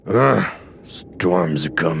Storms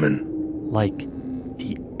are coming. Like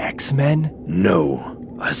the X-Men?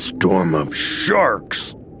 No, a storm of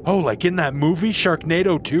sharks. Oh, like in that movie,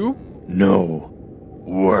 Sharknado 2? No,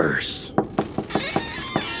 worse.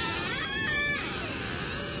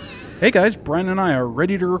 Hey guys, Brian and I are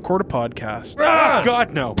ready to record a podcast. Ah,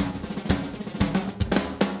 God, no.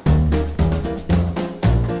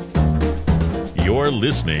 You're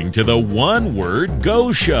listening to the One Word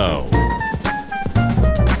Go Show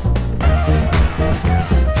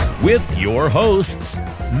with your hosts,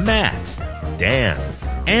 Matt, Dan,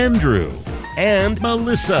 Andrew, and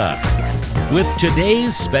Melissa, with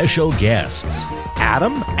today's special guests,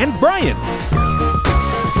 Adam and Brian.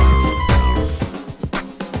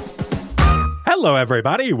 Hello,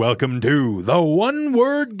 everybody. Welcome to the One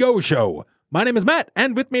Word Go Show. My name is Matt,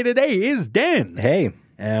 and with me today is Dan. Hey.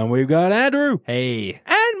 And we've got Andrew. Hey.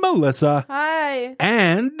 And Melissa. Hi.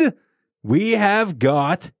 And we have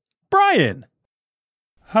got Brian.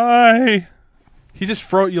 Hi. He just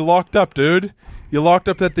you locked up, dude. You locked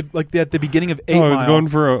up at the beginning of 8 Mile. I was going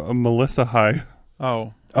for a Melissa hi.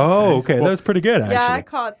 Oh. Oh, okay. Well, that was pretty good, actually. Yeah, I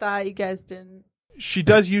caught that. You guys didn't. She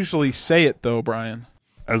does usually say it, though, Brian.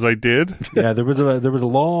 As I did? Yeah, there was a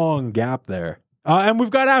long gap there. And we've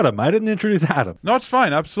got Adam. I didn't introduce Adam. No, it's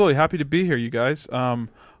fine. Absolutely. Happy to be here, you guys.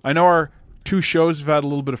 I know our two shows have had a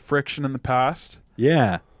little bit of friction in the past.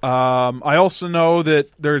 Yeah. I also know that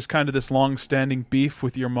there's kind of this long-standing beef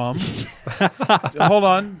with your mom. Hold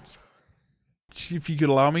on. If you could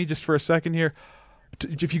allow me just for a second here.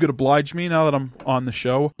 If you could oblige me now that I'm on the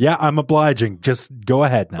show. Yeah, I'm obliging. Just go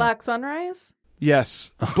ahead now. Black Sunrise?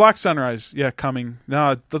 Yes. Black Sunrise. Yeah, coming.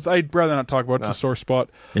 No, I'd rather not talk about it. It's a sore spot.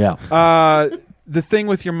 Yeah. The thing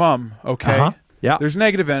with your mom, okay? Uh-huh. Yeah. There's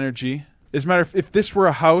negative energy. As a matter of if this were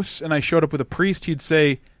a house and I showed up with a priest, he'd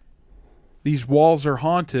say, these walls are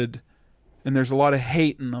haunted and there's a lot of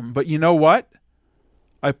hate in them. But you know what?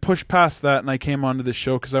 I pushed past that and I came onto this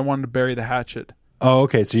show because I wanted to bury the hatchet. Oh,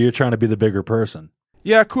 okay. So you're trying to be the bigger person.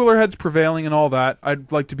 Yeah, cooler heads prevailing and all that.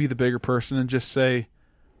 I'd like to be the bigger person and just say,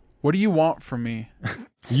 what do you want from me?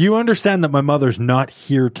 You understand that my mother's not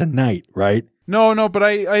here tonight, right? No, but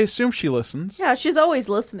I assume she listens. Yeah, she's always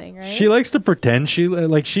listening, right? She likes to pretend she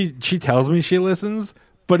tells me she listens,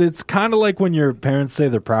 but it's kind of like when your parents say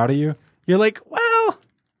they're proud of you. You're like, well,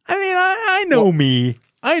 I mean, I know me.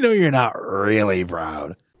 I know you're not really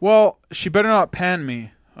proud. Well, she better not pan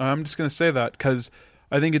me. I'm just going to say that because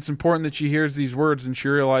I think it's important that she hears these words and she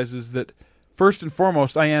realizes that first and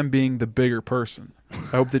foremost, I am being the bigger person. I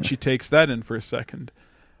hope that she takes that in for a second.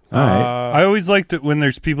 All right. I always like to, when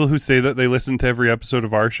there's people who say that they listen to every episode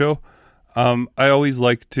of our show, I always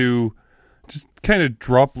like to just kind of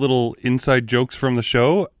drop little inside jokes from the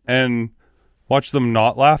show and watch them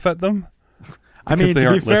not laugh at them. I mean,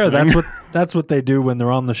 to be fair, that's what they do when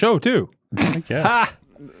they're on the show, too. Yeah.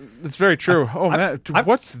 That's very true. Man,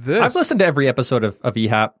 what's this? I've listened to every episode of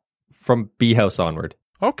EHAP from B-House onward.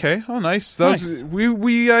 Okay, nice. Was,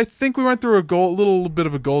 I think we went through little bit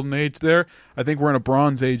of a golden age there. I think we're in a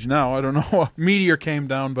bronze age now. I don't know. A meteor came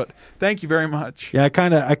down, but thank you very much. Yeah, I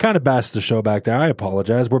kind of bashed the show back there. I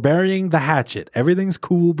apologize. We're burying the hatchet. Everything's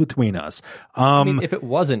cool between us. I mean, if it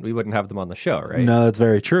wasn't, we wouldn't have them on the show, right? No, that's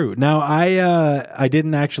very true. Now, I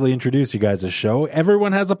didn't actually introduce you guys to the show.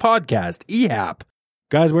 Everyone has a podcast, EHAP.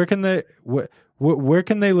 Guys, where can they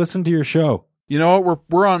listen to your show? You know what?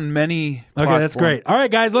 We're on many platforms. Okay, that's great. All right,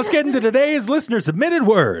 guys, let's get into today's listener-submitted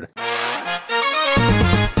word.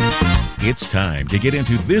 it's time to get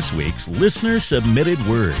into this week's listener-submitted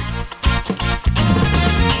word.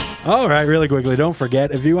 All right, really quickly, don't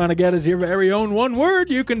forget, if you want to get us your very own one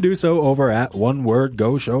word, you can do so over at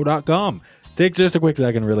onewordgoshow.com. Takes just a quick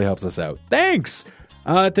second, really helps us out. Thanks!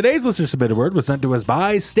 Today's listener-submitted word was sent to us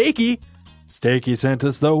by Stakey. Stakey sent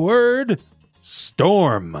us the word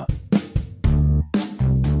storm.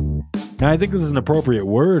 Now, I think this is an appropriate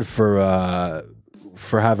word for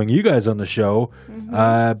having you guys on the show,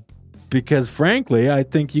 because frankly, I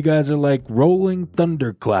think you guys are like rolling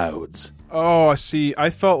thunderclouds. Oh, I see. I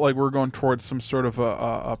felt like we're going towards some sort of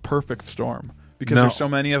a perfect storm because there's so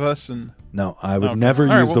many of us. And no, I would never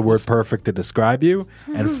use the word perfect to describe you.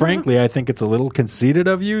 And frankly, I think it's a little conceited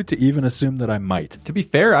of you to even assume that I might. To be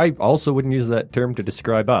fair, I also wouldn't use that term to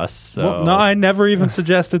describe us. So. Well, no, I never even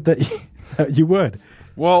suggested that you would.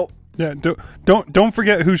 Well, yeah, don't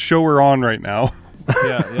forget whose show we're on right now.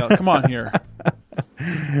 Yeah, come on here.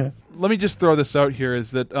 Let me just throw this out here, is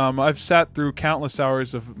that I've sat through countless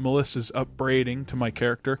hours of Melissa's upbraiding to my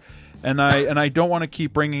character, and I don't want to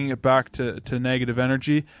keep bringing it back to negative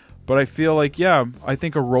energy, but I feel like, I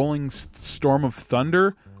think a rolling storm of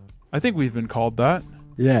thunder, I think we've been called that.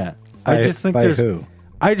 Yeah. I just think there's... Who?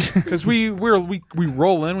 Because we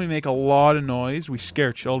roll in, we make a lot of noise, we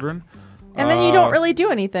scare children, And then you don't really do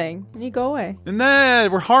anything. And you go away. and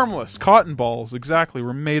then we're harmless. Cotton balls, exactly.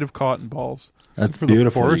 We're made of cotton balls. That's For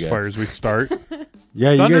beautiful. the forest you guys. fires we start.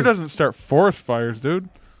 Yeah, you Thunder guys. doesn't start forest fires, dude.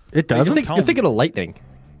 It You're, doesn't. you're thinking of lightning.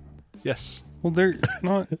 Yes. Well, they're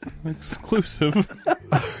not exclusive.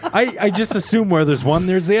 I just assume where there's one,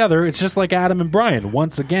 there's the other. It's just like Adam and Brian,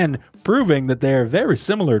 once again proving that they are very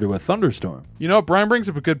similar to a thunderstorm. You know what? Brian brings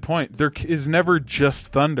up a good point. There is never just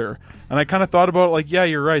thunder. And I kind of thought about it like, yeah,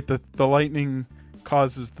 you're right. The lightning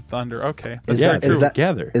causes the thunder. Okay. That's Yeah, very it's true.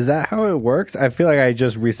 together. Is that how it works? I feel like I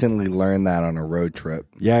just recently learned that on a road trip.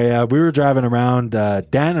 Yeah. We were driving around.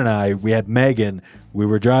 Dan and I, we had Megan. We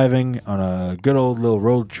were driving on a good old little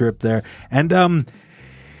road trip there. And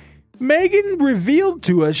Megan revealed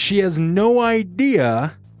to us she has no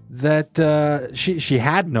idea that she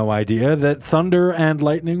had no idea that thunder and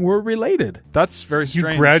lightning were related. That's very You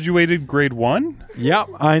strange. graduated grade 1? Yep,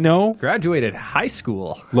 I know. Graduated high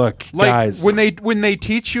school. Look, Like guys. when they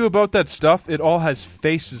teach you about that stuff, it all has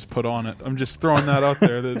faces put on it. I'm just throwing that out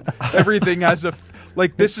there. That everything has a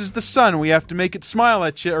like. This is the sun. We have to make it smile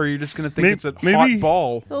at you, or you're just gonna think it's a Maybe- hot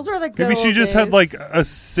ball. Those were the good Maybe she old just days. had like a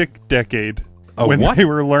sick decade A when what? they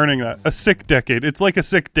were learning that. A sick decade. It's like a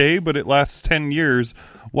sick day, but it lasts 10 years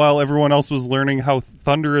while everyone else was learning how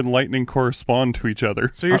thunder and lightning correspond to each other.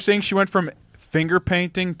 So you're saying she went from finger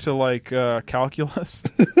painting to like calculus?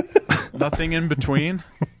 Nothing in between.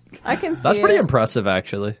 I can see That's pretty it. impressive,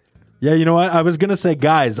 actually. Yeah, you know what? I was going to say,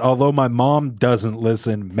 guys, although my mom doesn't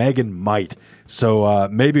listen, Megan might. So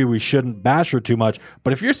maybe we shouldn't bash her too much.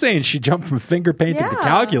 But if you're saying she jumped from finger painting to Yeah.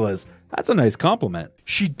 calculus, that's a nice compliment.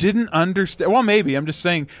 She didn't understand. Well, maybe. I'm just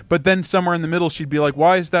saying. But then somewhere in the middle, she'd be like,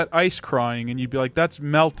 "Why is that ice crying?" And you'd be like, "That's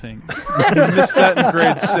melting." You missed that in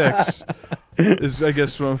grade 6. Is I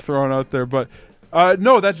guess what I'm throwing out there. But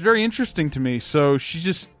no, that's very interesting to me. So she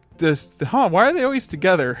just why are they always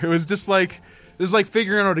together? It was just like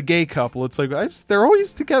figuring out a gay couple. It's like they're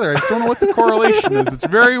always together. I just don't know what the correlation is. It's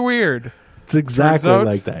very weird. It's exactly Turns out-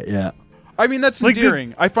 like that, yeah. I mean, that's Like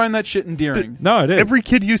endearing. I find that shit endearing. No, it is. Every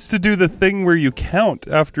kid used to do the thing where you count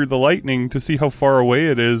after the lightning to see how far away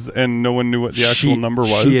it is, and no one knew what the actual number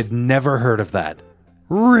was. She had never heard of that.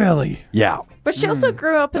 Really? Yeah. But she also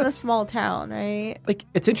grew up in a small town, right? Like,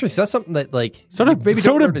 it's interesting. That's something that, like, So did, maybe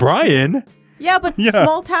so don't did learn in Brian. Yeah, but Yeah.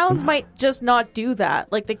 small towns might just not do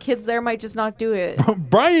that. Like the kids there might just not do it.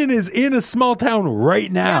 Brian is in a small town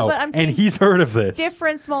right now, but I'm and saying he's heard of this.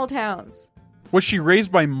 Different small towns. Was she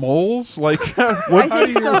raised by moles? Like, I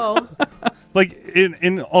think so. Like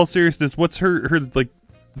in all seriousness, what's her like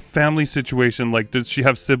family situation? Like, does she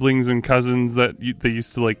have siblings and cousins that they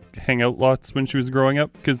used to like hang out lots when she was growing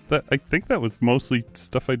up? Because I think that was mostly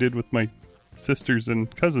stuff I did with my sisters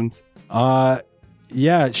and cousins.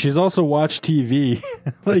 Yeah, she's also watched TV.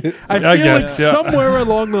 Like, I I feel guess, like yeah. somewhere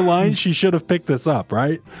along the line she should have picked this up,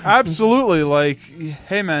 right? absolutely. Like,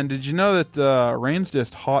 hey man, did you know that rain's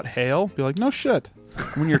just hot hail? Be like, no shit.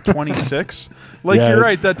 When you're 26, like Yeah, you're it's-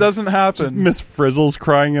 right. That doesn't happen. Miss Frizzle's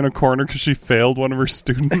crying in a corner because she failed one of her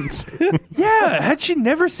students. Yeah, had she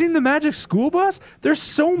never seen the Magic School Bus? There's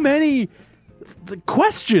so many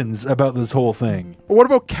questions about this whole thing. What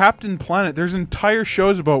about Captain Planet? There's entire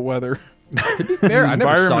shows about weather. To be fair, I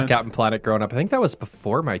never saw Environment. Captain Planet growing up. I think that was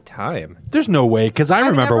before my time. There's no way, because I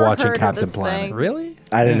I've remember never watching heard of Captain this Planet. thing. Really?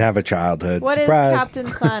 I didn't have a childhood. What is Surprise. Captain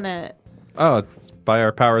Planet? Oh, it's by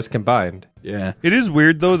our powers combined. Yeah. It is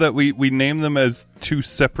weird though that we name them as two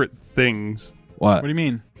separate things. What? What do you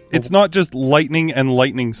mean? It's not just lightning and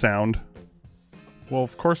lightning sound. Well,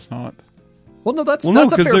 of course not. Well, no, that's Well, no, a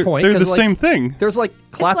because fair point. they're the 'cause, like, same thing. There's like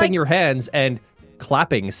clapping like- your hands and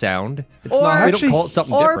clapping sound. It's Or- not. We Actually- don't call it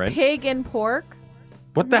something Or different. pig and pork?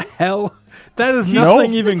 What the hell? That is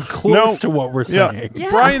nothing No. even close No. to what we're Yeah. saying. Yeah.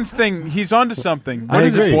 Brian's thing. He's onto something. I What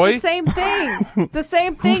is agree. it, boy? It's the same thing. It's the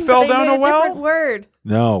same thing. fell but they down made a well? different word.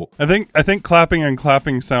 No, I think clapping and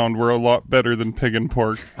clapping sound were a lot better than pig and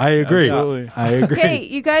pork. I agree. Absolutely. I agree. Okay,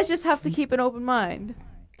 you guys just have to keep an open mind.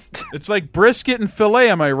 It's like brisket and fillet.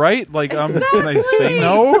 Am I right? Like, can I say Exactly,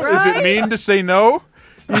 no? Is right? it mean to say no?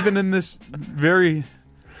 Even in this very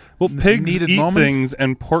Well, pigs needed eat moment? things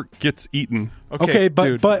and pork gets eaten. Okay, but-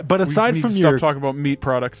 dude, but aside we need from to your- stop talking about meat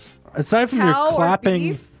products. Aside from Cow your or clapping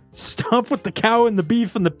beef? stuff with the cow and the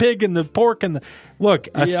beef and the pig and the pork and the look,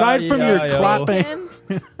 aside from your yeah. clapping,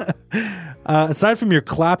 Chicken? aside from your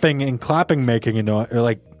clapping and clapping making, or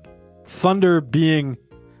like thunder being,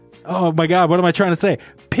 oh my god, what am I trying to say?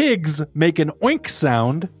 Pigs make an oink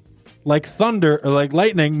sound, like thunder or like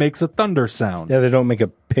lightning makes a thunder sound. Yeah, they don't make a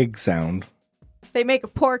pig sound. They make a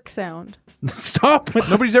pork sound. Stop with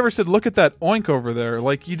Nobody's ever said, "Look at that oink over there."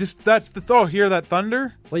 Like you just—that's the hear that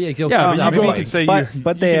thunder. Well, yeah, Yeah, but you Maybe go you like- can say but you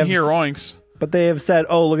they can have hear oinks. But they have said,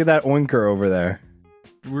 "Oh, look at that oinker over there."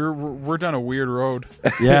 We're down a weird road.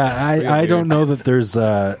 Yeah, I don't know that there's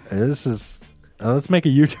this is let's make a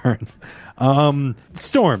U-turn.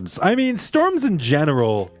 Storms. I mean, storms in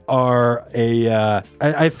general are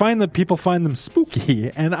I find that people find them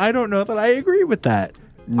spooky, and I don't know that I agree with that.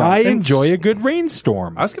 I enjoy a good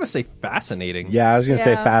rainstorm. I was gonna say fascinating. Yeah, I was gonna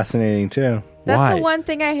say Yeah. fascinating too. That's Why? the one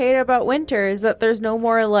thing I hate about winter is that there's no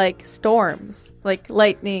more like storms, like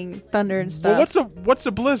lightning, thunder, and stuff. Well, what's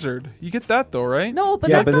a blizzard? You get that though, right? No,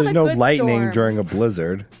 but yeah, that's but not there's a no good lightning storm. during a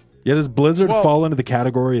blizzard. Yeah, does blizzard Well- fall into the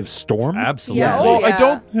category of storm? Absolutely. Yeah, oh, Well, yeah. I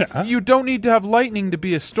don't. You don't need to have lightning to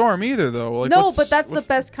be a storm either, though. Like, No, what's- but that's the what's-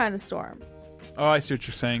 best kind of storm. Oh, I see what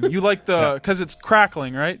you're saying. You like the because it's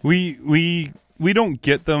crackling, right? We don't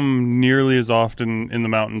get them nearly as often in the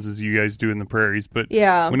mountains as you guys do in the prairies, but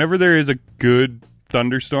Yeah. whenever there is a good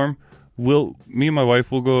thunderstorm, me and my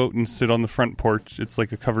wife will go out and sit on the front porch. It's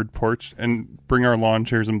like a covered porch, and bring our lawn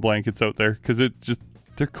chairs and blankets out there because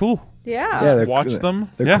they're cool. Yeah. Yeah, they're, Watch them.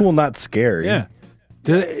 They're Yeah. cool, not scary. Yeah.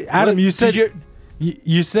 Adam, you said Did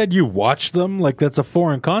you said you watch them like that's a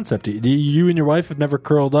foreign concept. You and your wife have never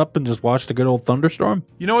curled up and just watched a good old thunderstorm?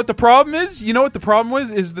 You know what the problem is? You know what the problem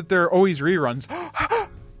was? Is that they're always reruns.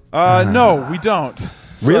 No, we don't.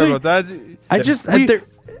 Sorry Really? about that.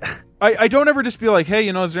 I don't ever just be like, hey,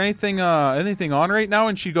 is there anything on right now?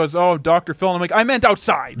 And she goes, oh, Dr. Phil. And I'm like, I meant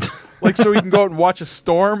outside. Like, so we can go out and watch a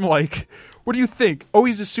storm. Like, what do you think?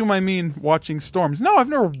 Always assume I mean watching storms. No, I've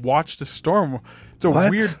never watched a storm. It's a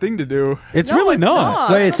weird thing to do. It's No, really it's not.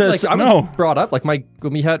 not. Wait, so Like I was no. brought up like when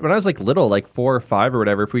I was like little, like 4 or 5 or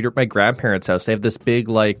whatever. If we were at my grandparents' house, they have this big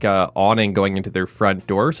like awning going into their front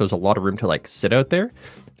door, so there's a lot of room to like sit out there.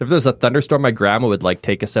 If there's a thunderstorm, my grandma would like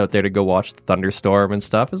take us out there to go watch the thunderstorm and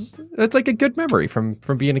stuff. It's like a good memory from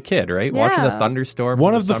being a kid, right? Watching the Yeah. thunderstorm.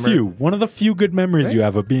 One in of the summer. few good memories you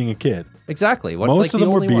have of being a kid. Exactly. One, Most like, of the them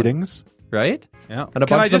were only one, beatings. right? Yeah. And a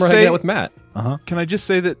Can I bunch of them just were hanging say- out with Matt. Can I just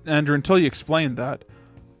say that, Andrew, until you explained that,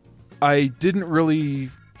 I didn't really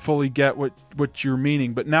fully get what you're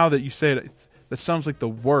meaning. But now that you say it, that sounds like the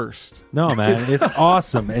worst. No, man, it's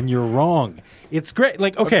awesome, and you're wrong. It's great.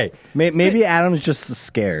 Like, okay, Maybe Adam's just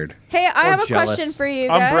scared. Hey, I have a jealous. question for you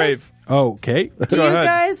guys. I'm brave. okay. Do Go you ahead.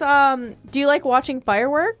 guys do you like watching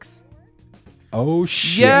fireworks? Oh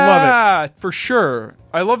shit! Yeah, for sure.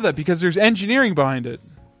 I love that because there's engineering behind it.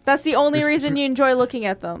 That's the only reason you enjoy looking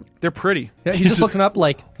at them. They're pretty. Yeah, he's just looking up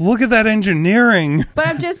like Look at that engineering. But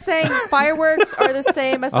I'm just saying fireworks are the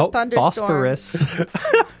same as a thunderstorm. phosphorus.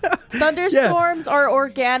 Thunderstorms are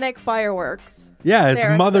organic fireworks. Yeah, it's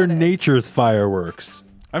There, I Mother said it. Nature's fireworks.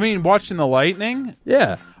 I mean, watching the lightning.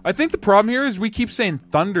 Yeah. I think the problem here is we keep saying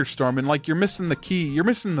thunderstorm, and like you're missing the key. You're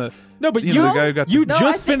missing the No, but you know, the guy who got you No, I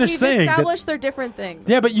just think finished we've saying that. established they're different things.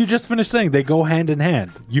 Yeah, but you just finished saying they go hand in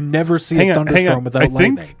hand. You never see Hang a on, thunderstorm without I think-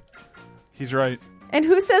 lightning. He's right. And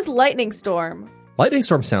who says lightning storm? Lightning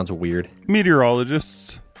storm sounds weird.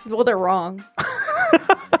 Meteorologists. Well, they're wrong.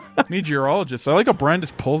 Meteorologist. I like how Brian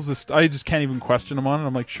just pulls this. I just can't even question him on it.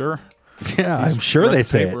 I'm like, sure. Yeah, I'm sure Read they the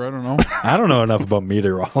say paper, it. I don't know. I don't know enough about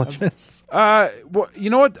meteorologists. Well, you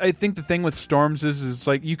know what? I think the thing with storms is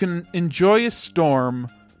like you can enjoy a storm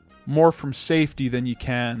more from safety than you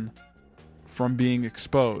can from being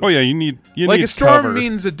exposed. Oh yeah, you need like need a storm cover.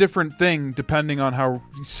 means a different thing depending on how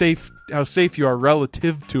safe you are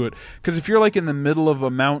relative to it. Because if you're like in the middle of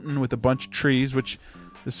a mountain with a bunch of trees, which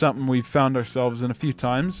is something we've found ourselves in a few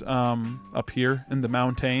times up here in the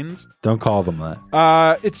mountains, Don't call them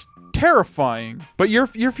that. it's terrifying. But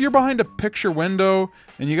if you're behind a picture window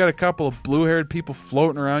and you got a couple of blue-haired people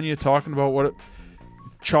floating around you talking about what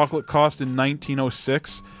chocolate cost in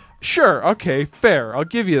 1906. Sure, okay, fair. I'll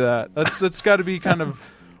give you that. That's got to be kind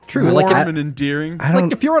of True, warm like and endearing.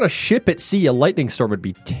 Like if you're on a ship at sea, a lightning storm would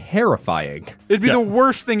be terrifying. It'd be the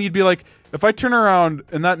worst thing. You'd be like, if I turn around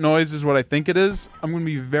and that noise is what I think it is, I'm going to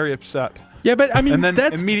be very upset. Yeah, but I mean, And then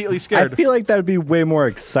that's immediately I scared. feel like that would be way more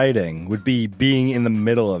exciting. Would be being in the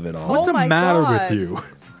middle of it all. what's Oh the my matter God. with you?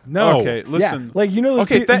 No. Okay, listen. Yeah, like you know,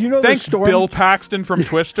 Okay, you know, thanks, storm. Bill Paxton from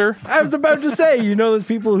Twister. I was about to say, you know, those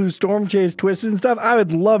people who storm chase Twisted and stuff. I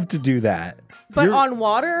would love to do that. But on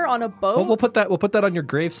water, on a boat? We'll put that on your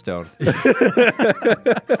gravestone.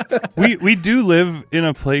 We do live in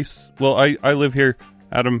a place. Well, I live here.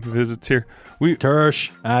 Adam visits here.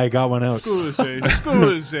 Tersh, I got one out.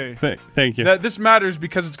 Scusi. Thank you. This matters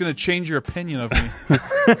because it's going to change your opinion of me.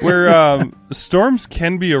 Where storms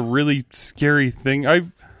can be a really scary thing.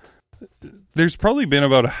 There's probably been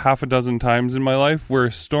about a half a dozen times in my life where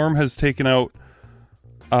a storm has taken out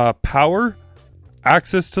power,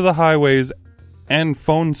 access to the highways, and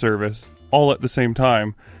phone service all at the same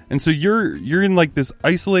time. And so you're in like this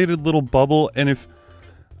isolated little bubble, and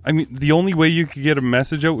the only way you could get a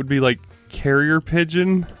message out would be like carrier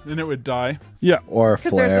pigeon. Then it would die. Yeah. Or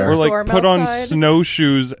Because there's flare. a Or like storm put on outside.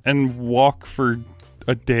 snowshoes and walk for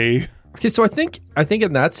a day. Okay, so I think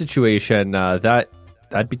in that situation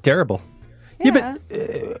that'd be terrible. Yeah.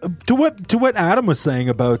 To what Adam was saying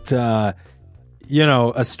about a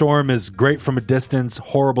storm is great from a distance,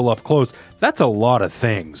 horrible up close. That's a lot of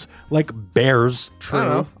things, like bears. I don't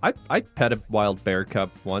know. I pet a wild bear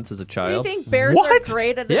cub once as a Do you child. think bears What? are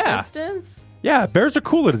great at a Yeah. distance? Yeah, bears are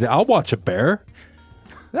cool at it. I'll watch a bear.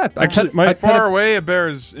 Yeah, I Actually, pet- my- I pet Far a- away, a bear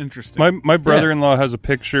is interesting. My brother-in-law has a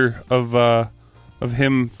picture of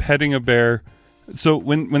him petting a bear. So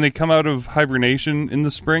when they come out of hibernation in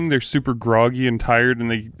the spring, they're super groggy and tired,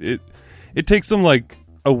 and it takes them like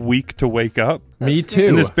a week to wake up. Me That's too.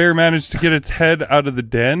 And this bear managed to get its head out of the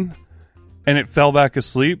den, and it fell back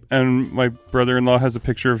asleep. And my brother-in-law has a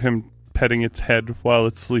picture of him petting its head while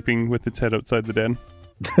it's sleeping with its head outside the den.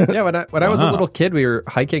 Yeah, when I was a Wow. little kid, we were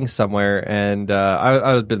hiking somewhere, and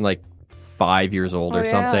I had been like 5 years old or Oh,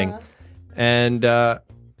 something, yeah. and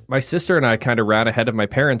my sister and I kind of ran ahead of my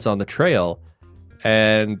parents on the trail,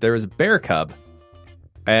 and there was a bear cub,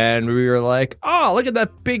 and we were like, "Oh, look at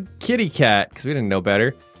that big kitty cat," because we didn't know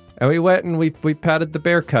better. And we went and we patted the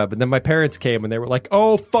bear cub, and then my parents came and they were like,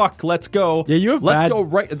 "Oh fuck, let's go! Yeah, you have let's bad- go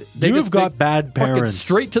right." They you just- have got they bad fucking parents.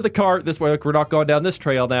 straight to the car this way. Like, we're not going down this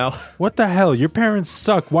trail now. What the hell? Your parents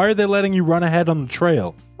suck. Why are they letting you run ahead on the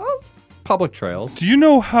trail? Well, it's public trails. Do you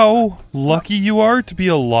know how lucky you are to be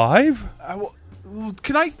alive?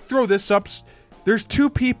 Can I throw this up? There's 2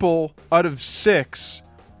 people out of 6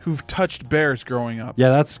 who've touched bears growing up. Yeah,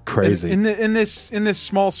 that's crazy. In this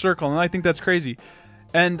small circle, and I think that's crazy.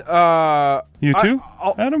 And You too,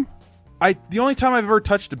 Adam? the only time I've ever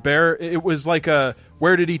touched a bear, it was like a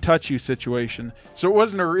 "where did he touch you" situation. So it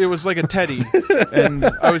wasn't it was like a teddy, and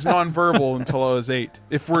I was nonverbal until I was 8.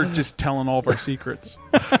 If we're just telling all of our secrets.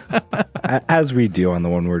 As we do on the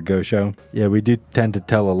One Word Go Show. Yeah, we do tend to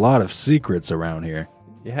tell a lot of secrets around here.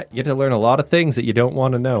 Yeah, you get to learn a lot of things that you don't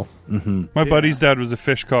want to know. My buddy's dad was a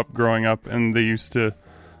fish cop growing up, and they used to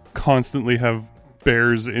constantly have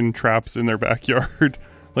bears in traps in their backyard,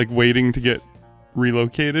 like waiting to get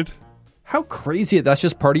relocated. How crazy! That's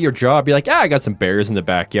just part of your job. You're like, I got some bears in the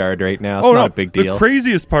backyard right now. It's not a big deal. The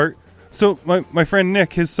craziest part. So my friend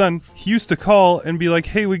Nick, his son, he used to call and be like,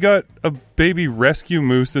 "Hey, we got a baby rescue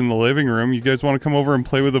moose in the living room. You guys want to come over and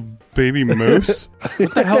play with a baby moose?"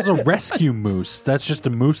 What the hell's a rescue moose? That's just a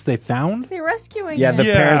moose they found? They're rescuing Yeah,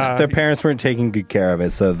 it. the parents weren't taking good care of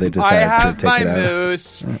it, so they decided to take it out.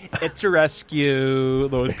 moose. It's a rescue.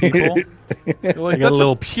 Those people. You're like, got a that's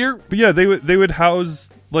little- pure. But yeah, they would house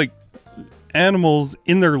like animals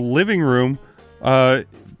in their living room,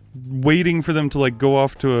 waiting for them to like go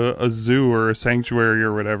off to a zoo or a sanctuary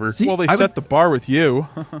or whatever. See, Well, they I set the bar with you.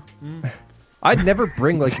 I'd never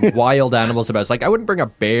bring like wild animals about. Like I wouldn't bring a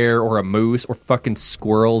bear or a moose or fucking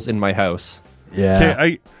squirrels in my house. Yeah.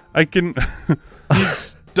 Okay, I can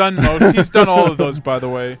He's done all of those, by the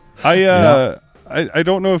way. I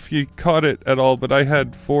don't know if you caught it at all, but I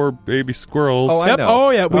had 4 baby squirrels. Oh, I Yep. know. Oh,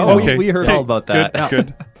 yeah, we Oh, know. Okay, we heard okay, all about that.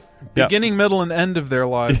 Good. Yeah. Beginning, middle, and end of their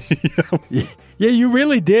lives. Yeah, you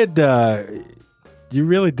really did. You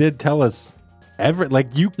really did tell us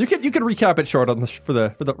you. You can recap it short on the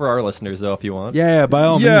for our listeners though if you want. Yeah, by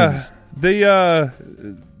all means. They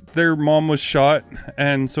their mom was shot,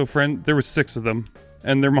 and so there was 6 of them,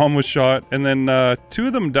 and their mom was shot, and then 2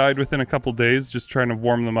 of them died within a couple days, just trying to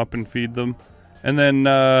warm them up and feed them, and then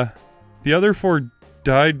the other 4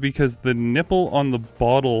 died because the nipple on the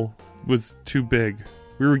bottle was too big.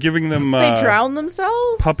 We were giving them They drown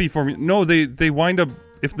themselves? puppy formula. No, they wind up,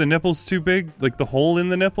 if the nipple's too big, like the hole in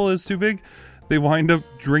the nipple is too big, they wind up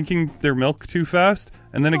drinking their milk too fast,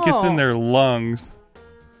 and then it gets in Oh. their lungs.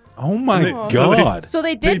 Oh my And they- so god. So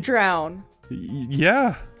they did drown.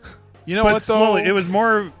 Yeah. You know But what, though? slowly, it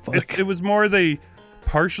was more they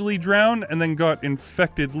partially drowned and then got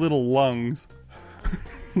infected little lungs.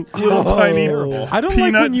 Little tiny I don't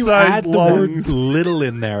like when you peanut-sized add the lungs. word "little"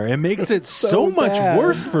 in there. It makes it so much bad.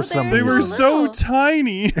 worse for some They were reason. so little.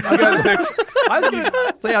 tiny. I was gonna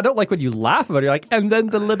say I don't like when you laugh about it. You're like, and then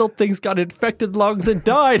the little things got infected lungs and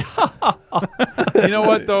died. You know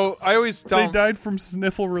what, though? I always They tell died from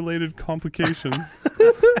sniffle-related complications.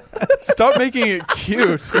 stop making it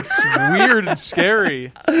cute. It's weird and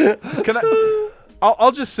scary.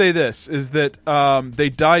 I'll just say this, is that they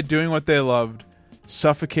died doing what they loved,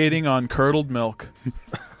 suffocating on curdled milk.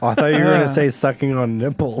 Oh, I thought you were going to say sucking on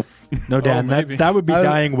nipples. No, Dan, maybe. that would be I-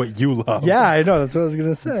 dying what you love. Yeah, I know. That's what I was going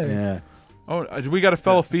to say. Yeah. Oh, we got a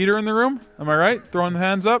fellow feeder in the room. Am I right? Throwing the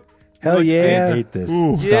hands up. Hell I yeah. hate this.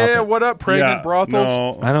 Ooh. Stop Yeah. it. What up, pregnant Yeah, brothels?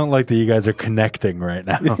 No. I don't like that you guys are connecting right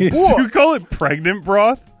now. Did you call it pregnant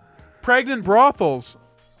broth? Pregnant brothels.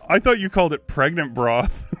 I thought you called it pregnant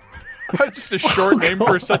broth. Just a short name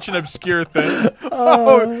for such an obscure thing.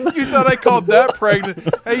 Oh, you thought I called that pregnant?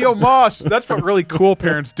 Hey, yo, Moss. That's what really cool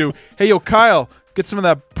parents do. Hey, yo, Kyle. Get some of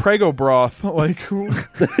that Prego broth. Like,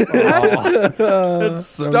 It's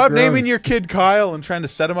so stop gross. naming your kid Kyle and trying to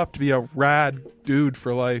set him up to be a rad dude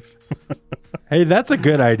for life. Hey, that's a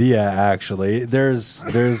good idea, actually. There's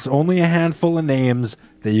only a handful of names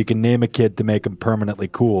that you can name a kid to make him permanently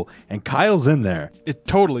cool, and Kyle's in there. It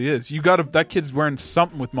totally is. You got to. That kid's wearing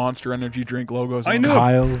something with Monster Energy drink logos. I on knew it.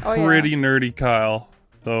 Kyle. Oh, yeah. pretty nerdy Kyle,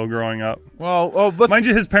 though, growing up. Well, oh, let's. Mind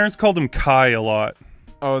you, his parents called him Kai a lot.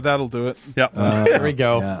 Oh, that'll do it. Yeah. There we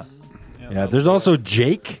go. Yeah, there's also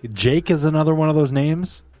Jake. Jake is another one of those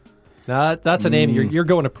names. That's a name. You're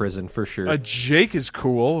going to prison for sure. Jake is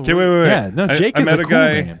cool. Okay, wait. Yeah, no, Jake I is met a a cool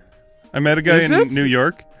guy. name. I met a guy Is in it? New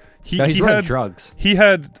York. Yeah, he's he running had drugs. He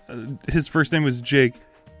had his first name was Jake,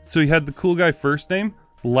 so he had the cool guy first name.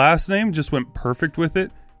 Last name just went perfect with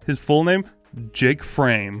it. His full name, Jake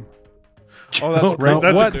Frame. Oh, that's Right,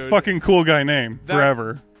 That's what? a fucking cool guy name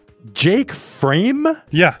forever. Jake Frame?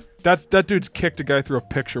 Yeah. that dude's kicked a guy through a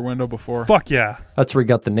picture window before. Fuck yeah. That's where he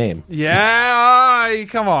got the name. Yeah,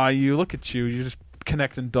 come on, you look at you. You're just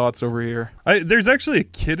connecting dots over here. There's actually a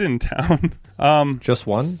kid in town. Just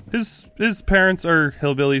one? His parents are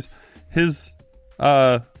hillbillies. His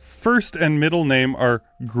first and middle name are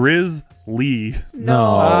Grizz Lee.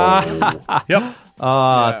 No. Yep.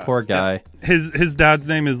 Poor guy. His dad's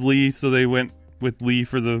name is Lee, so they went with Lee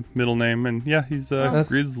for the middle name, and yeah, he's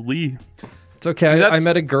Grizz Lee. It's okay. See, I that's-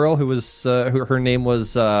 met a girl who was her name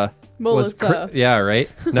was Melissa. yeah,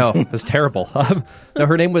 right. No, it's terrible. No,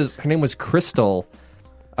 her name was Crystal,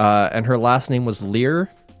 and her last name was Lear.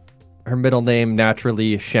 Her middle name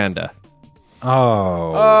naturally Shanda.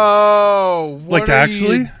 Oh. Oh, what Like, are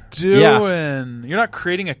actually? you doing? You're not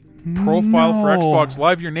creating a profile for Xbox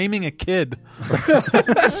Live. You're naming a kid.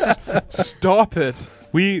 Stop it.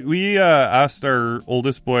 We asked our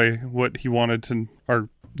oldest boy what he wanted to our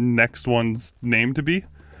next one's name to be.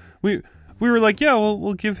 We were like, yeah,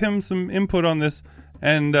 we'll give him some input on this.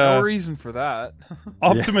 And No reason for that.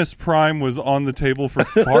 Optimus Prime was on the table for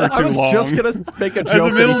far too I was long. just gonna make a As a joke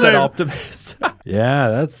that middle he said name. Optimus.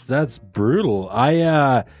 Yeah, that's brutal.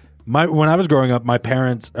 When I was growing up, my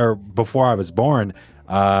parents, or before I was born,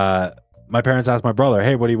 my parents asked my brother,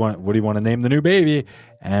 "Hey, what do you want to name the new baby?"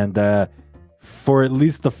 And for at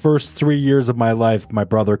least the first 3 years of my life, my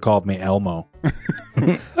brother called me Elmo.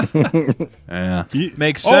 Yeah,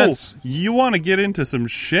 Makes sense. Oh, you want to get into some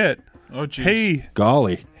shit? Oh, geez.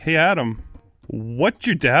 golly. Hey, Adam, what'd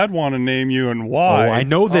your dad want to name you and why? Oh, I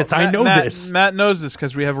know this. I know Matt, this. Matt knows this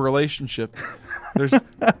because we have a relationship.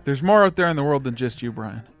 There's more out there in the world than just you,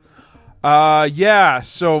 Brian. Yeah,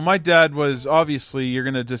 so my dad was, obviously, you're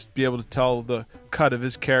going to just be able to tell the cut of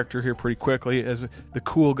his character here pretty quickly as the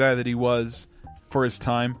cool guy that he was for his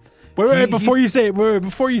time. Wait, before you say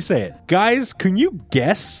it, guys, can you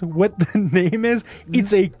guess what the name is?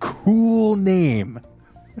 It's a cool name.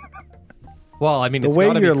 Well, I mean, The it's way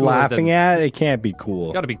gotta be you're cooler laughing than, at it can't be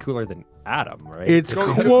cool. got to be cooler than Adam, right? It's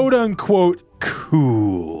quote unquote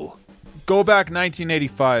cool. Go back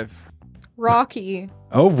 1985. Rocky.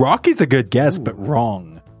 Oh, Rocky's a good guess, but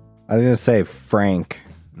wrong. I was gonna say Frank.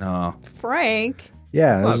 No. Frank.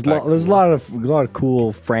 Yeah, not there's a lot of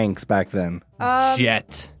cool Franks back then.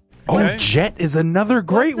 Jet. Oh, Okay. Jet is another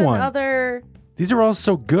great What's one. Another. These are all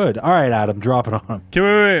so good. All right, Adam, drop it on him.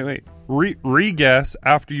 Okay, wait. Re-guess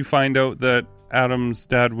after you find out that Adam's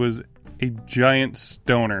dad was a giant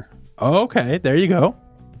stoner. Okay, there you go.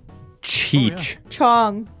 Cheech.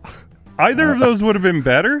 Chong. Either of those would have been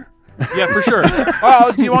better. Yeah, for sure.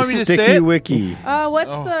 Oh, do you want me to Sticky say it? Wiki. What's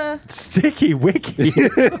the? Sticky Wiki.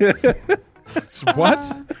 What?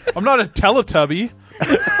 I'm not a Teletubby.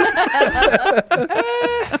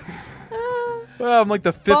 Well, I'm like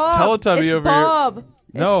the fifth Bob. Teletubby It's over Bob.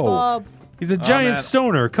 No. It's Bob. He's a giant man.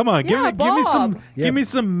 stoner. Come on, give Yeah, me some Bob. give me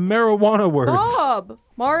some marijuana words. Bob.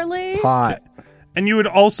 Marley. Hot. And you would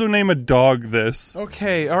also name a dog this. here.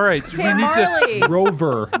 Okay, all right. Okay, we need to. Marley.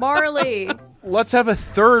 Rover. Marley. Let's have a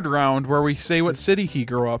third round where we say what city he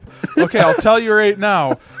grew up. Okay, I'll tell you right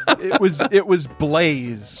now. It was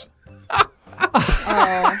Blaze.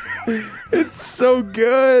 It's so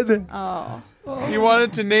good. Oh. He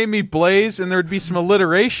wanted to name me Blaze, and there'd be some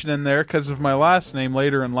alliteration in there because of my last name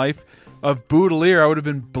later in life. of Boudelier, I would have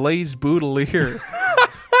been Blaze Boudelier.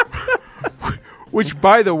 Which,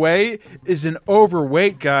 by the way, is an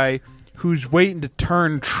overweight guy who's waiting to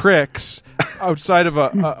turn tricks outside of a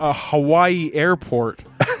Hawaii airport.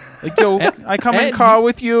 Like, yo, I come in car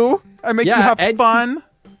with you. I make you have fun.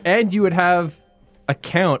 And you would have a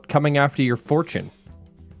count coming after your fortune.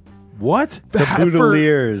 What? The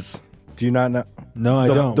Boudeliers. Do you not know? No, I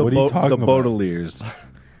don't. What are you talking the about? Baudeliers.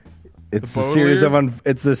 It's The a series of Baudelaires?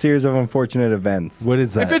 it's the series of unfortunate events. What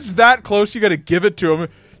is that? If it's that close, you got to give it to him.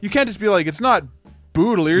 You can't just be like, it's not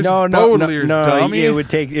Boudeliers, No, it's no, Baudelaires, no. dummy. It would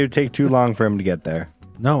take too long for him to get there.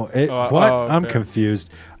 No, what? oh, I'm okay. confused.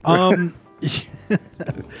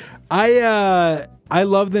 I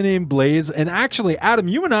love the name Blaze, and actually, Adam,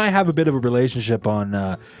 you and I have a bit of a relationship on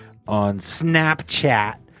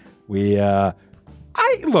Snapchat.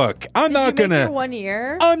 I'm not Did you make your gonna 1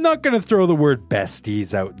 year? I'm not gonna throw the word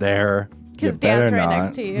besties out there. Because You better Dan's right not.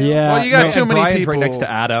 next to you. Yeah, Well, you got no, too And many Brian's people. right next to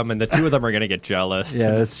Adam, and the two of them are going to get jealous.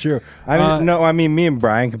 yeah, that's true. I mean, me and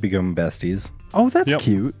Brian could become besties. Oh, that's Yep.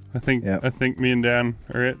 cute. I think Yep. I think me and Dan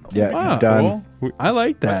are it. Yeah, Wow, done. Cool. I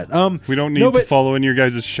like that. We don't need no, to but- follow in your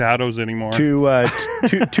guys' shadows anymore.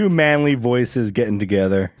 Two manly voices getting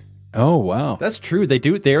together. Oh, wow. That's true. They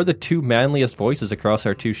do. They are the two manliest voices across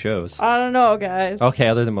our two shows. I don't know, guys. Okay,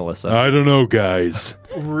 other than Melissa. I don't know, guys.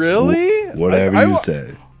 Really? Whatever you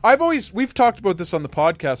say. We've talked about this on the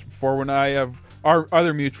podcast before when I have our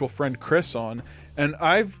other mutual friend Chris on, and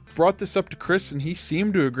I've brought this up to Chris, and he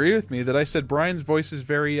seemed to agree with me that I said Brian's voice is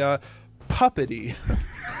very puppety.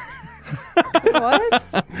 What?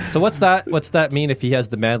 So what's that? What's that mean if he has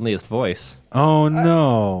the manliest voice? Oh,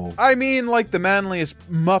 no. I mean, like the manliest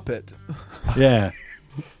Muppet. Yeah.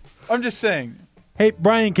 I'm just saying. Hey,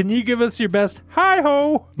 Brian, can you give us your best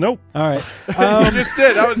hi-ho? Nope. All right. You just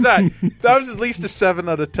did. How was that? That was at least a 7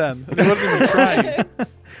 out of 10. And he wasn't even trying.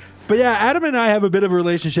 But yeah, Adam and I have a bit of a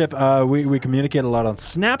relationship. We communicate a lot on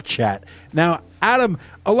Snapchat. Now, Adam,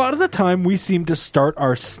 a lot of the time we seem to start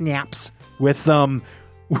our snaps with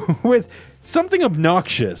with something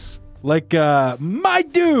obnoxious, like my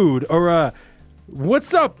dude, or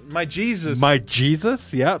what's up, My Jesus. my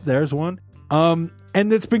Jesus. Yeah, there's one.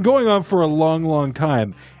 And it's been going on for a long, long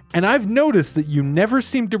time. And I've noticed that you never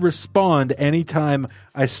seem to respond anytime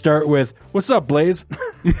I start with, "What's up, Blaze?"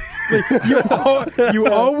 Like, you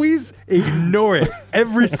always ignore it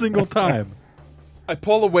every single time. I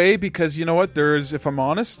pull away because, you know what, if I'm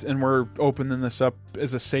honest, and we're opening this up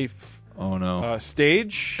as a safe Oh, no.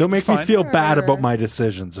 stage. Don't make it's me fine. feel bad Sure. about my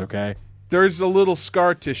decisions, okay? There's a little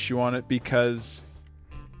scar tissue on it because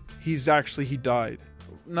he died.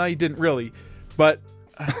 No, he didn't really. But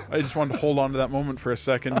I just wanted to hold on to that moment for a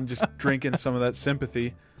second and just drink in some of that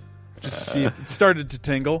sympathy. Just to see if it started to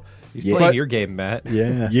tingle. He's Yeah. playing But- your game, Matt.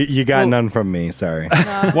 Yeah. You got none from me. Sorry.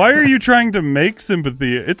 Why are you trying to make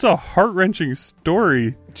sympathy? It's a heart-wrenching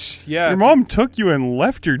story. Yeah. Your mom took you and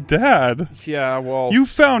left your dad. Yeah, well. You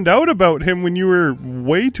found out about him when you were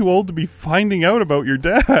way too old to be finding out about your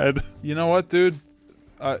dad. You know what, dude?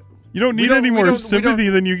 You don't We need don't- any we more don't- we sympathy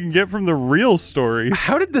than you can get from the real story.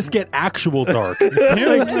 How did this get actual dark?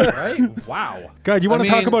 Right? Wow. God, you want to I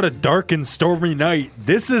talk mean- about a dark and stormy night?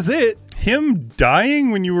 This is it. Him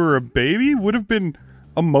dying when you were a baby would have been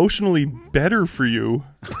emotionally better for you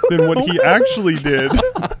than what he actually did.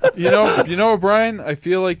 You know, Brian, I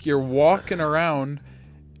feel like you're walking around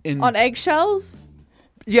in. On eggshells?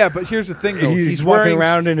 Yeah, but here's the thing, though. He's walking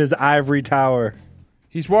around in his ivory tower.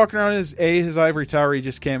 He's walking around his ivory tower. He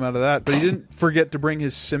just came out of that, but he didn't forget to bring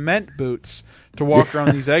his cement boots to walk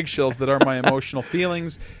around these eggshells that are my emotional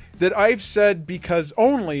feelings. That I've said because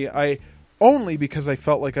only because I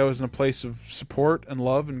felt like I was in a place of support and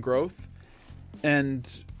love and growth, and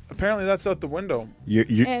apparently that's out the window.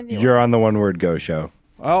 You're on the One Word Go show.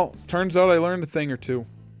 Well, turns out I learned a thing or two.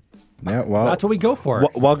 Yeah, well, That's what we go for.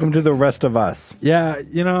 welcome to the rest of us. Yeah,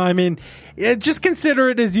 I mean, just consider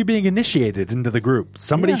it as you being initiated into the group.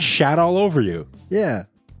 Somebody shat all over you. Yeah,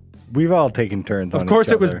 we've all taken turns. Of on course,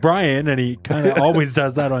 each it was other. Brian, and he kind of always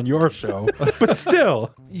does that on your show. But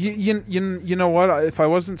still, You know what? If I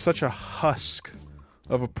wasn't such a husk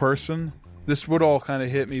of a person, this would all kind of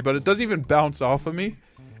hit me. But it doesn't even bounce off of me.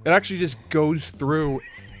 It actually just goes through,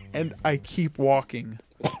 and I keep walking.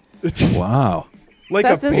 wow. Like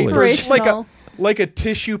That's a paper, inspirational. like a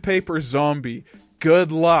tissue paper zombie.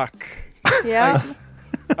 Good luck. Yeah.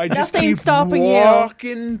 I just Nothing's keep stopping you.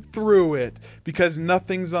 walking through it because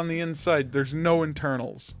nothing's on the inside. There's no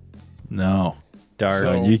internals. No, Darn.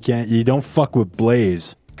 so you don't fuck with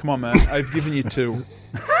Blaze. Come on, man. I've given you 2.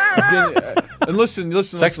 And listen.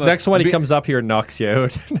 Next one, he comes up here and knocks you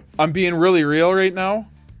out. I'm being really real right now.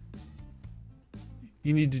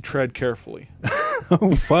 you need to tread carefully.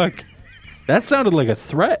 Oh, fuck. That sounded like a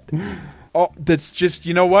threat. Oh, that's just,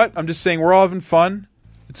 you know what? I'm just saying we're all having fun.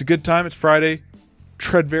 It's a good time. It's Friday.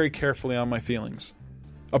 Tread very carefully on my feelings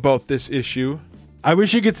about this issue. I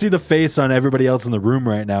wish you could see the face on everybody else in the room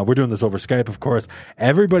right now. We're doing this over Skype, of course.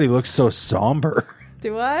 Everybody looks so somber.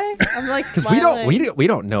 Do I? I'm like Because smiling. we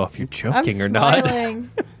don't know if you're joking I'm or not. smiling.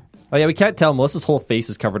 Oh yeah, we can't tell. Melissa's whole face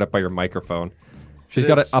is covered up by your microphone. She's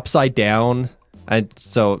got it upside down, and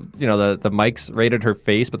so the mic's right at her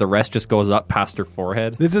face, but the rest just goes up past her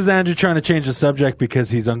forehead. This is Andrew trying to change the subject because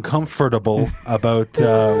he's uncomfortable about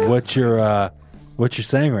what you're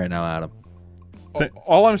saying right now, Adam.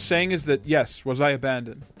 All I'm saying is that, yes, was I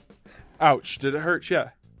abandoned? Ouch. Did it hurt? Yeah.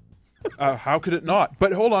 How could it not?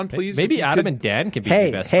 But hold on, please. Maybe Adam and Dan can be Hey,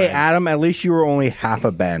 your best hey, friends. Adam, at least you were only half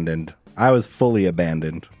abandoned. I was fully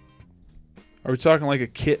abandoned. Are we talking like a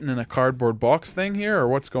kitten in a cardboard box thing here, or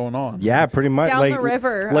what's going on? Yeah, pretty much. Down like, the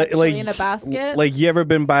river, like, actually, like- in a basket. Like, you ever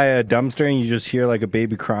been by a dumpster and you just hear like a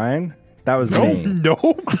baby crying? That was me.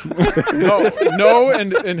 No. No,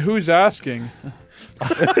 and who's asking?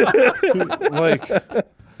 Like,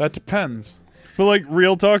 that depends. But like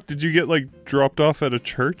real talk, did you get like dropped off at a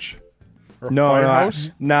church? Or a No, firehouse?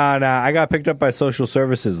 nah. I got picked up by social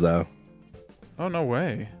services though. Oh, no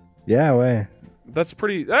way. Yeah, way. That's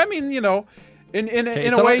pretty. I mean, in Hey,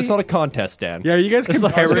 a it's way. not a contest, Dan. Yeah, are you guys It's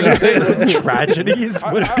like- comparing I was gonna say- tragedies?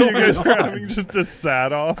 What's You going guys on? were having just a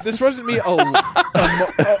sad off. This wasn't me. A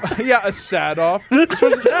sad off.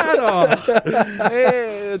 Sad off.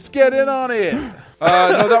 Hey, let's get in on it.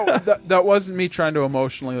 No, that wasn't me trying to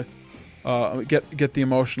emotionally get the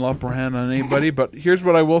emotional upper hand on anybody. But here's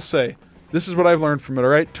what I will say. This is what I've learned from it. All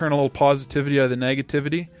right, turn a little positivity out of the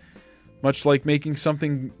negativity. Much like making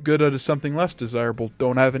something good out of something less desirable.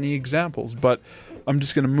 Don't have any examples, but I'm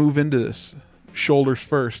just going to move into this. Shoulders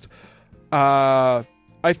first. I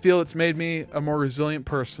feel it's made me a more resilient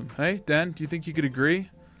person. Hey, Dan, do you think you could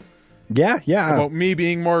agree Yeah. about me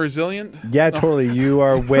being more resilient? Yeah, totally. You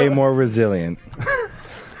are way more resilient.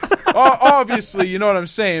 Obviously, you know what I'm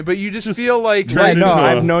saying, but you just feel like turn Yeah, it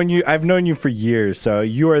no, into I've known you for years, so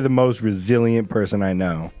you are the most resilient person I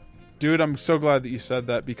know. dude, I'm so glad that you said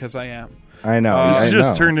that because I am. I know. This I has just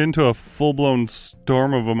know. turned into a full-blown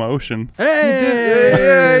storm of emotion. Hey!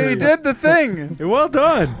 Yeah, you did the thing. Well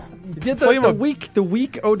done. You did Flame the of- week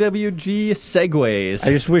OWG segues. I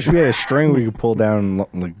just wish we had a string we could pull down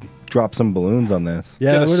and like, drop some balloons on this.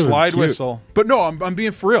 Yeah, Get that a would've been slide cute. whistle. But no, I'm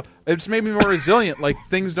being for real. It's made me more resilient. Like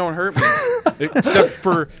things don't hurt me,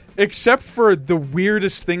 except for the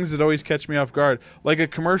weirdest things that always catch me off guard. Like a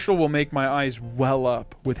commercial will make my eyes well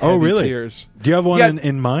up with heavy Oh, really? tears. Do you have one Yeah.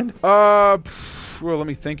 in mind? Well, let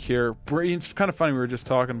me think here. It's kind of funny. We were just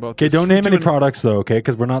talking about. Okay, this. don't name any Doing- products though, okay?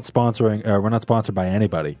 Because we're not sponsoring. We're not sponsored by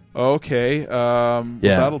anybody. Okay. Yeah.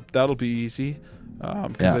 Well, that'll be easy.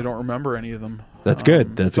 Because Yeah. I don't remember any of them. That's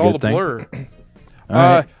good. That's It's a all good a thing. blur. All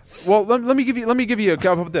right. Well, let me give you a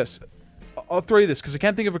how about this. I'll throw you this because I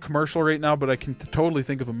can't think of a commercial right now, but I can totally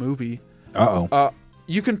think of a movie. Uh-oh.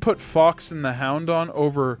 You can put Fox and the Hound on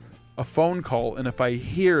over a phone call, and if I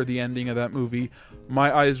hear the ending of that movie,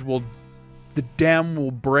 the dam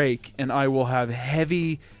will break, and I will have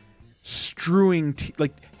heavy,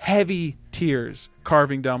 heavy tears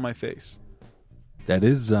carving down my face. That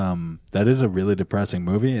is a really depressing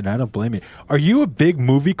movie, and I don't blame you. Are you a big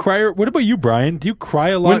movie crier? What about you, Brian? Do you cry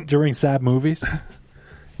a lot during sad movies?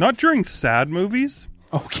 Not during sad movies.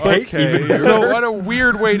 Okay. Even So better. what a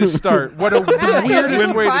weird way to start. What a the Yeah, you weirdest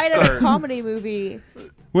just way to cried at a start. comedy movie.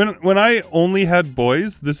 When I only had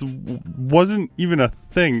boys, this wasn't even a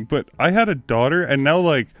thing. But I had a daughter, and now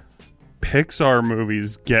like Pixar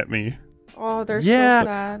movies get me. Oh, they're Yeah, so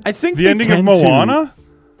sad. I think The they ending can of too. Moana.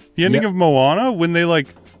 The ending Yeah. of Moana when they like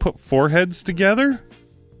put foreheads together.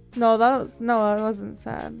 No, that wasn't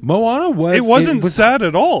sad. Moana was. It wasn't sad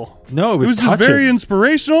at all. No, it It was was just touching. very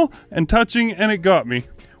inspirational and touching, and it got me.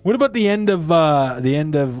 What about the end of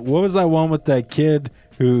what was that one with that kid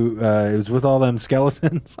who it was with all them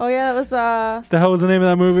skeletons? Oh yeah, that was The hell was the name of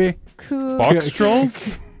that movie? Box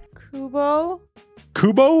Trolls. Kubo.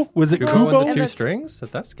 Kubo? Was it Kubo Kubo? and the two And the- strings?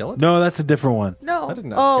 That skeleton? No, that's a different one. No, I didn't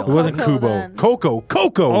know oh, skeleton. It wasn't Coco Kubo. then.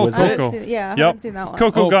 Coco Oh, was I it? Coco. haven't seen, I Yep. haven't seen that one.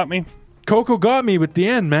 Coco Oh. got me. Coco got me with the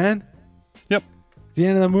end, man. Yep. The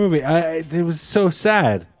end of the movie. It was so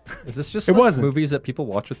sad. Is this just It like wasn't. movies that people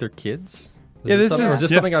watch with their kids? Yeah, this something, is- or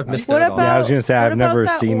just yeah. something I've missed What out about? on. Yeah, I was gonna say, what I've about never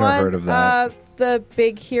that seen or one, heard of that. The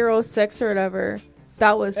Big Hero 6 or whatever.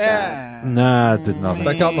 That was sad. Nah, it did nothing.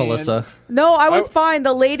 That got Melissa. No, I was fine.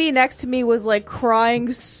 The lady next to me was like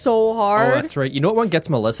crying so Oh, hard. that's right. You know what one gets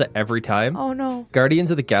Melissa every time? Oh no. Guardians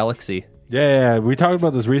of the Galaxy. Yeah, we talked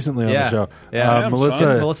about this recently on the show. Yeah, Damn, Melissa.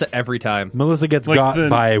 son. Melissa every time. Melissa gets Like got the-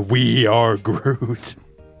 by We Are Groot.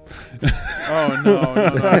 Oh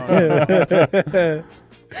no.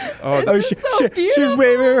 Oh, This is so beautiful. She's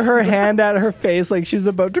waving her hand at her face like she's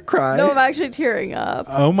about to cry. No, I'm actually tearing up.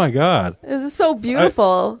 Oh my god. This is so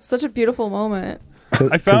beautiful. Such a beautiful moment.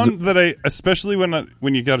 I found that especially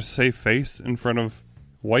when you got a safe face in front of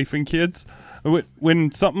wife and kids,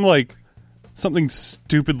 when something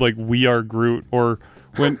stupid like We Are Groot, or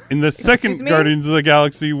when in the second me? Guardians of the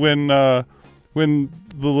Galaxy when the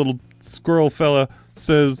little squirrel fella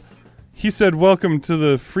says, he said, "Welcome to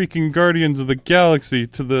the freaking Guardians of the Galaxy,"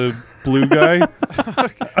 to the blue guy.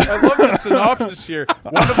 I love the synopsis here.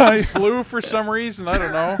 One of them's blue for some reason. I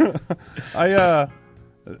don't know.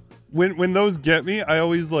 When those get me, I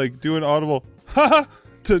always like do an audible ha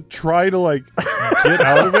to try to like get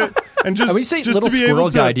out of it, and just When you say just little to be squirrel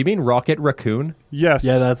able to, guy, do you mean Rocket Raccoon? yes,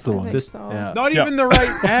 Yeah, that's the I one. think Just- so. Yeah. Not Yeah. even the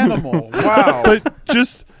right animal. Wow. but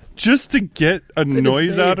just to get a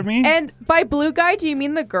noise out of me. And by blue guy, do you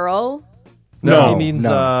mean the girl? No, he means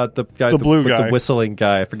no. the guy, The blue with guy. the whistling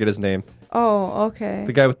guy. I forget his name. Oh, okay.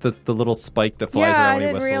 The guy with the little spike that flies Yeah, around I when he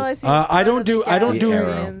didn't whistles. realize. He was I part don't of the do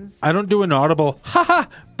Guardians. I don't do an audible haha,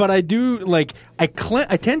 but I do like I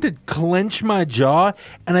tend to clench my jaw,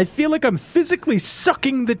 and I feel like I'm physically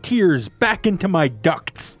sucking the tears back into my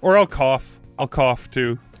ducts. or I'll cough. I'll cough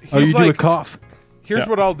too. Oh, you He's do a like- cough. Here's Yeah.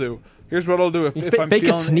 what I'll do. If I'm Fake a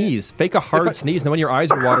feeling sneeze. Fake a hard sneeze, and then when your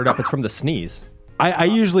eyes are watered up, it's from the sneeze. I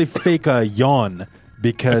usually fake a yawn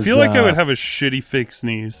because I feel like I would have a shitty fake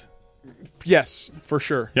sneeze. Yes, for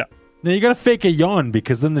sure. Yeah. No, you gotta fake a yawn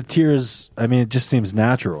because then the tears. I mean, it just seems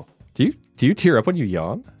natural. Do you tear up when you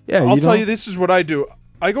yawn? Yeah, I'll tell don't- you, this is what I do.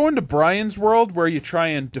 I go into Brian's world where you try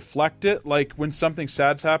and deflect it, like when something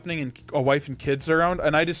sad's happening and a wife and kids are around,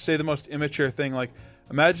 and I just say the most immature thing, like,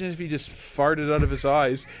 imagine if he just farted out of his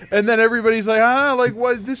eyes, and then everybody's like, like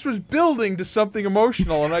what? This was building to something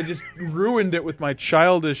emotional, and I just ruined it with my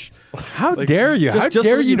childish. How like, dare you? How Just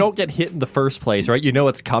dare so you don't get hit in the first place, right? You know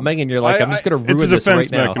it's coming, and you're like, I'm just going to It's a ruin this right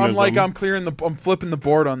defense now. mechanism. I'm like, I'm flipping the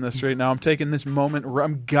board on this right now. I'm taking this moment,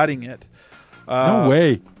 I'm gutting it. No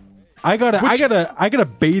way. I gotta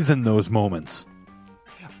bathe in those moments.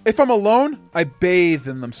 If I'm alone, I bathe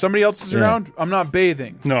in them. Somebody else is Yeah. around, I'm not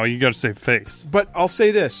bathing. No, you got to say face. But I'll say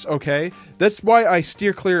this, okay? That's why I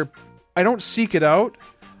steer clear. I don't seek it out.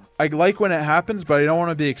 I like when it happens, but I don't want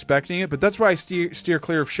to be expecting it. But that's why I steer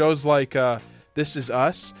clear of shows like This Is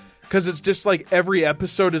Us, because it's just like every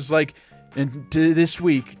episode is like, and this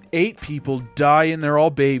week 8 people die and they're all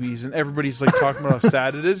babies, and everybody's like talking about how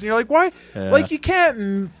sad it is, and you're like, why? Yeah. Like, you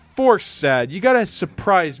can't force sad. You got to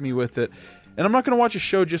surprise me with it. And I'm not going to watch a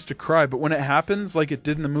show just to cry, but when it happens, like it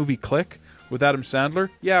did in the movie Click with Adam Sandler,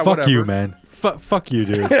 yeah, Fuck whatever. you, man. Fuck you,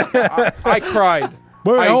 dude. I cried.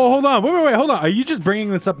 Wait, hold on. Wait, hold on. Are you just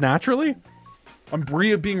bringing this up naturally? I'm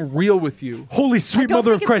being real with you. Holy I sweet don't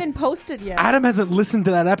mother think of it's Christ. been posted yet. Adam hasn't listened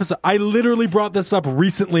to that episode. I literally brought this up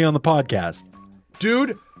recently on the podcast.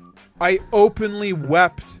 Dude, I openly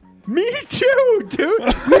wept. Me too, dude.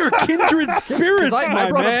 We are kindred spirits, I my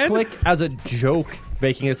brought man. up Click as a joke,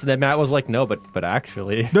 making this, and then Matt was like, no, but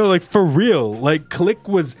actually. No, like for real. Like Click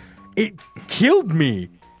it killed me.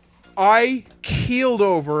 I keeled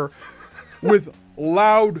over with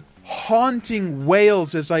loud, haunting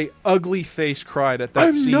wails as I ugly face cried at that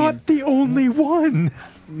I'm scene. not the only one.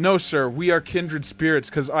 No, sir, we are kindred spirits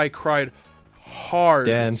because I cried hard.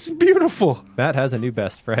 Dan, It's beautiful. Matt has a new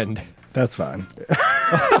best friend. That's fine.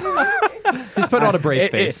 He's put on a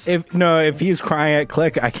brave face. If he's crying at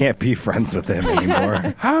Click, I can't be friends with him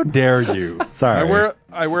anymore. How dare you? Sorry. I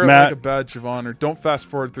wear it Matt- like a badge of honor. Don't fast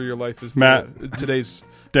forward through your life as Matt- today's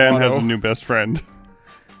Dan motto. has a new best friend.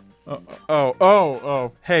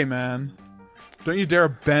 Oh. Hey, man. Don't you dare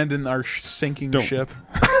abandon our sinking Don't. ship.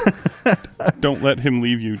 Don't let him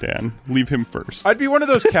leave you, Dan. Leave him first. I'd be one of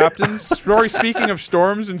those captains. Speaking of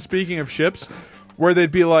storms and speaking of ships, where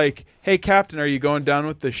they'd be like, "Hey, Captain, are you going down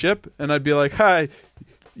with the ship?" And I'd be like, "Hi,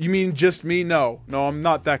 you mean just me? No, I'm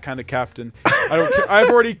not that kind of captain. I don't care. I've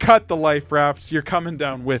already cut the life rafts. You're coming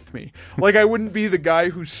down with me. Like, I wouldn't be the guy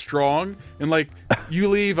who's strong and like, you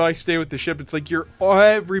leave, I stay with the ship. It's like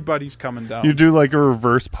everybody's coming down. You do like a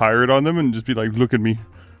reverse pirate on them and just be like, "Look at me.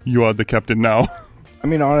 You are the captain now." I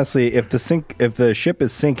mean, honestly, if the ship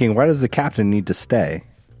is sinking, why does the captain need to stay?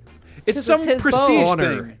 It's 'Cause some it's his prestige boat.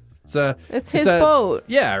 thing. It's his boat.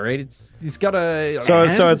 Yeah, right. He's got a.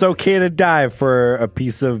 So it's okay to die for a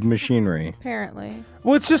piece of machinery. Apparently.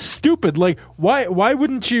 Well, it's just stupid. Like, why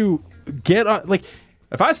wouldn't you get on? Like,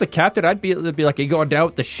 If I was the captain, I'd be like, "Are you going down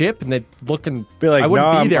with the ship?" And they'd look and Be like, I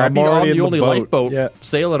wouldn't "No, be there. I'm I'd be on already in the the only boat." lifeboat Yeah.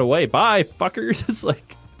 sailing away. Bye, fuckers. It's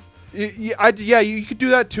like, Yeah, you could do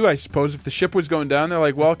that too, I suppose. If the ship was going down, they're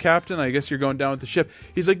like, "Well, Captain, I guess you're going down with the ship."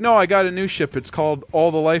 He's like, "No, I got a new ship. It's called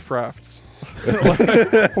All the Life Rafts."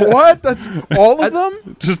 What? That's all of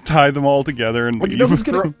them? Just tie them all together and you know leave.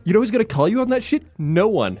 who's gonna call you on that shit? No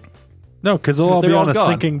one. No, because they'll all They're be all on a gone.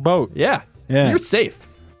 sinking boat. Yeah. Yeah. So you're safe.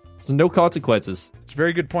 There's no consequences. It's a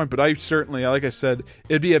very good point, but I certainly, like I said,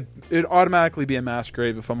 it'd automatically be a mass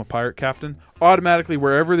grave if I'm a pirate captain. Automatically,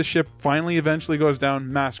 wherever the ship finally eventually goes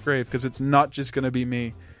down, mass grave, because it's not just going to be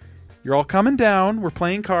me. You're all coming down. We're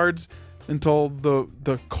playing cards until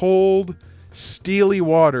the cold, steely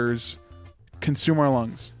waters consume our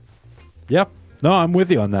lungs. Yep. No, I'm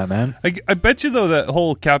with you on that, man. I bet you, though, that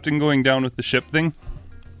whole captain going down with the ship thing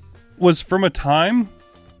was from a time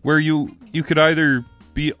where you could either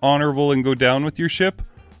be honorable and go down with your ship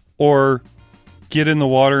or get in the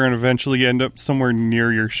water and eventually end up somewhere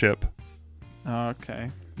near your ship. Okay.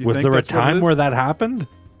 Was there a time where that happened?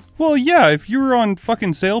 Well, yeah, if you were on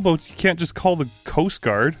fucking sailboats, you can't just call the Coast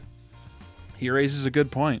Guard. He raises a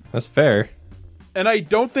good point. That's fair. And I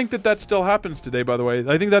don't think that still happens today, by the way.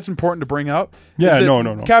 I think that's important to bring up. Yeah, Is that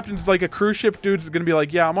no. Captain's like a cruise ship dude's going to be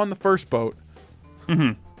like, "Yeah, I'm on the first boat.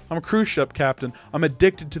 I'm a cruise ship captain. I'm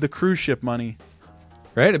addicted to the cruise ship money."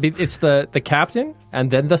 Right? I mean, it's the captain,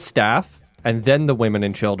 and then the staff, and then the women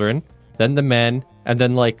and children, then the men, and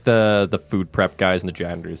then like the food prep guys and the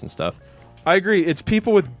janitors and stuff. I agree. It's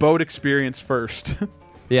people with boat experience first.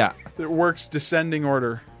 Yeah. It works descending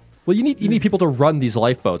order. Well, you need people to run these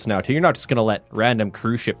lifeboats now too. You're not just going to let random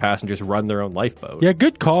cruise ship passengers run their own lifeboat. Yeah,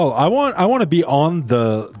 good call. I want to be on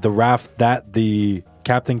the raft that the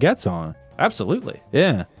captain gets on. Absolutely.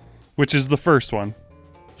 Yeah. Which is the first one.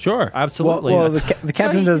 Sure. Absolutely. Well, That's- the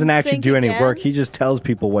captain he doesn't can actually sink do any again? work. He just tells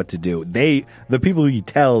people what to do. The people he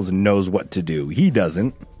tells knows what to do. He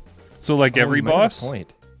doesn't. So, like every you might have a boss?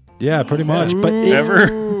 point. Yeah, pretty much. But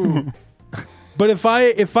Ever? but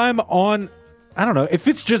if I'm on, I don't know, if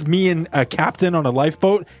it's just me and a captain on a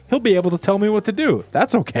lifeboat, he'll be able to tell me what to do.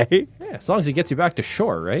 That's okay. Yeah, as long as he gets you back to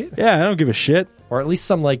shore, right? Yeah, I don't give a shit. Or at least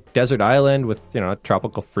some like desert island with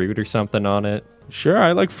tropical fruit or something on it. Sure,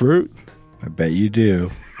 I like fruit. I bet you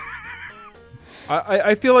do.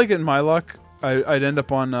 I feel like in my luck, I'd end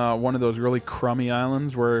up on one of those really crummy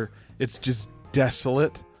islands where it's just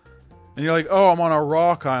desolate. And you're like, "Oh, I'm on a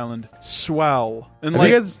rock island. Swell." And Have like,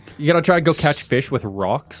 you guys, You gotta try and go catch fish with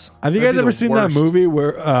rocks. have you That'd guys be ever the seen worst. that movie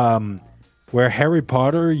where Harry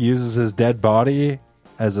Potter uses his dead body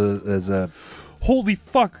as a Holy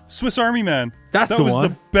fuck, Swiss Army Man. That's that the was one.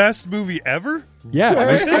 the best movie ever? yeah,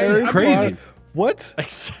 it's fucking crazy. What?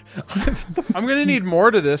 I'm gonna need more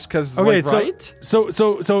to this because Okay, right?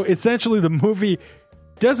 so essentially the movie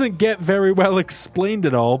doesn't get very well explained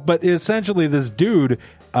at all, but essentially this dude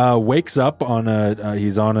wakes up on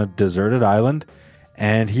he's on a deserted island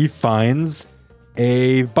and he finds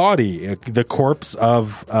a body, the corpse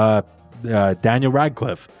of Daniel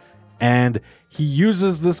Radcliffe, and he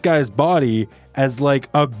uses this guy's body as like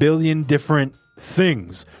a billion different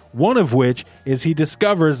things, one of which is he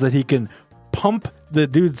discovers that he can pump the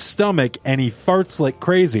dude's stomach and he farts like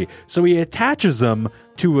crazy. So he attaches him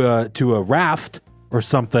to a raft or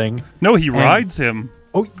something. No, he rides him.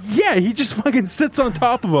 Oh yeah, he just fucking sits on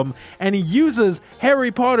top of him and he uses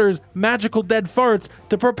Harry Potter's magical dead farts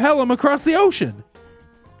to propel him across the ocean.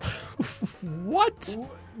 What?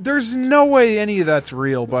 there's no way any of that's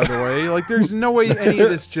real. By the way, like there's no way any of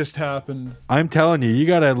this just happened. I'm telling you, you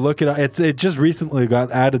gotta look it up. It just recently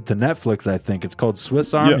got added to Netflix. I think it's called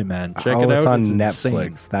Swiss Army Man. Check it out. It's on insane.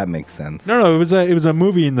 Netflix. That makes sense. No, it was a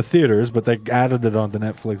movie in the theaters, but they added it onto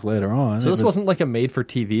Netflix later on. So this wasn't like a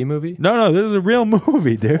made-for-TV movie? No, this is a real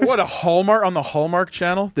movie, dude. What a Hallmark on the Hallmark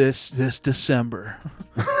Channel this December.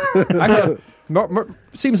 Actually,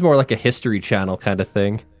 seems more like a History Channel kind of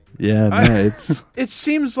thing. Yeah, no, it's It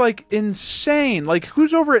seems like insane. Like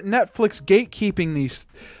who's over at Netflix gatekeeping these?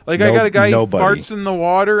 Like I got a guy who nobody. farts in the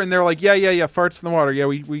water, and they're like, yeah, farts in the water. Yeah,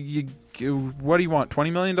 what do you want?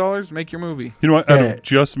 $20 million? Make your movie. You know what? Out Yeah. of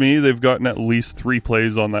just me, they've gotten at least 3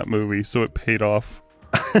 plays on that movie, so it paid off.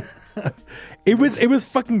 it was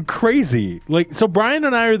fucking crazy. Like, so Brian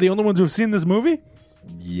and I are the only ones who've seen this movie.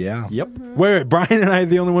 Yeah. Yep. Wait, Brian and I are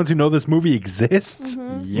the only ones who know this movie exists.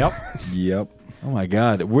 Yep. Yep. Oh my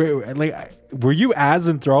god, were you as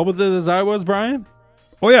enthralled with it as I was, Brian?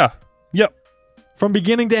 Oh yeah, yep, From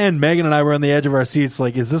beginning to end, Megan and I were on the edge of our seats.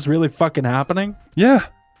 Like, is this really fucking happening? yeah.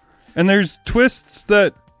 And there's twists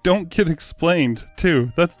that don't get explained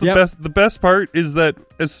too. That's the Yep. best. The best part is that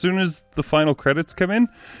as soon as the final credits come in,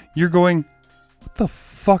 you're going, "What what the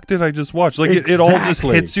fuck did I just watch? Like it all just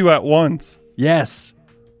Exactly. hits you at once. Yes.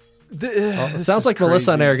 It sounds like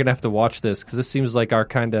Melissa and I are gonna have to watch this because this seems like our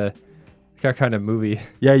kind of movie.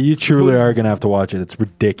 Yeah, you truly are going to have to watch it. It's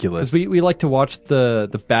ridiculous. Because we like to watch the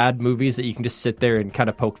bad movies that you can just sit there and kind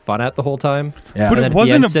of poke fun at the whole time. Yeah. But And it then at the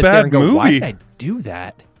wasn't end a sit there bad and go, Why movie. did I do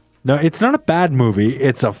that? No, it's not a bad movie.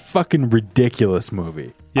 It's a fucking ridiculous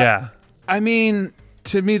movie. Yeah. I mean,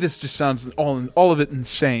 to me, this just sounds all of it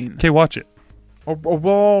insane. Okay, watch it.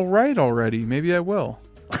 Well, all right already. Maybe I will.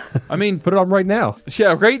 I mean, Put it on right now.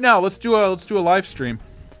 yeah, right now. Let's do a live stream,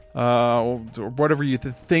 or whatever the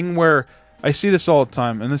thing where I see this all the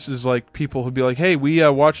time, and this is like people who'd be like, "Hey, we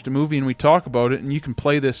watched a movie and we talk about it, and you can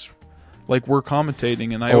play this like we're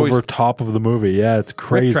commentating." And I Over top of the movie. Yeah, it's Riff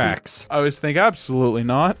crazy. tracks. always think absolutely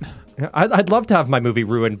not. I'd love to have my movie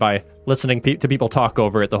ruined by listening to people talk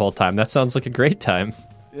over it the whole time. That sounds like a great time.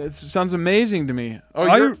 It sounds amazing to me.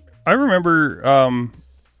 Oh, I remember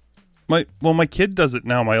my kid does it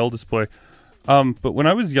now, my oldest boy. But when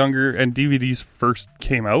I was younger and DVDs first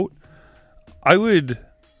came out,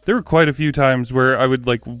 there were quite a few times where I would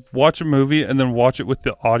like watch a movie and then watch it with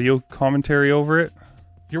the audio commentary over it.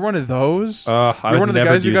 you're one of those. I You're would one of the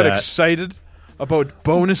never guys who do got that. excited about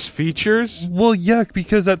bonus features. Well, yeah,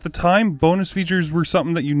 because at the time, bonus features were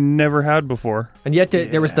something that you never had before. And yet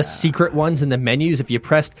there was the secret ones in the menus. If you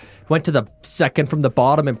went to the second from the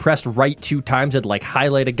bottom and pressed right 2 times, it'd like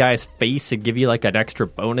highlight a guy's face and give you like an extra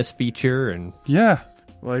bonus feature. And Yeah.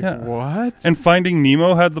 Like Yeah. what? And Finding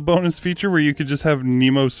Nemo had the bonus feature where you could just have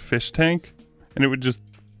Nemo's fish tank, and it would just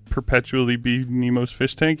perpetually be Nemo's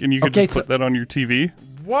fish tank, and you could Okay, just put that on your TV.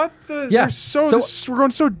 What the? Yeah, We're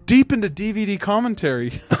going so deep into DVD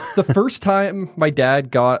commentary. the first time my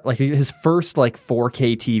dad got like his first like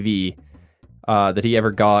 4K TV that he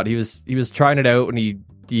ever got, he was trying it out, and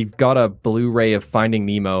he got a Blu-ray of Finding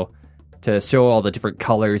Nemo to show all the different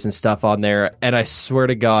colors and stuff on there. And I swear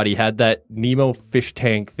to God, he had that Nemo fish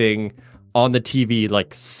tank thing on the TV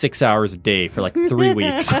like 6 hours a day for like 3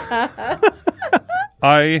 weeks.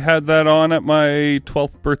 I had that on at my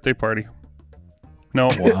 12th birthday party. No,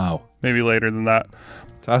 Wow. maybe later than that.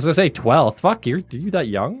 I was gonna say 12. Fuck, are you that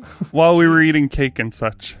young? While we were eating cake and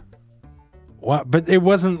such. What? But it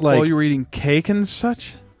wasn't like While you were eating cake and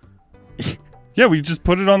such. Yeah, we just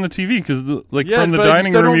put it on the TV because, Yeah, from the but I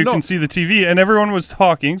dining just room don't you know. can see the TV, and everyone was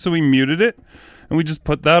talking, so we muted it, and we just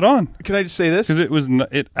put that on Can I just say this? because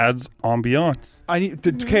it adds ambiance. I need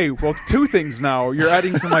to, okay, well, 2 things now. You're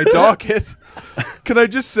adding to my docket. Can I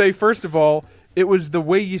just say, first of all, it was the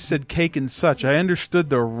way you said cake and such. I understood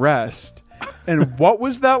the rest. And what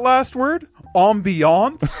was that last word?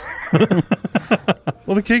 Ambiance?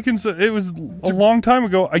 Well, the cake and it was a long time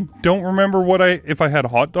ago. I don't remember if I had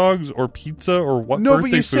hot dogs or pizza or what No, but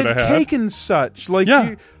birthday you food said I had. cake and such. Like,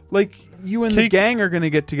 Yeah. you and the Cake gang are going to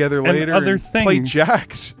get together later other and play things.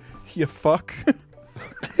 jacks. You fuck.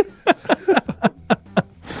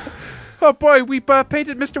 Oh, boy, we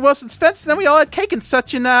painted Mr. Wilson's fence, and then we all had cake and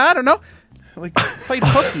such, and I don't know, like, played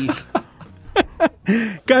hooky.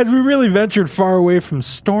 guys, we really ventured far away from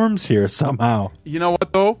storms here somehow. You know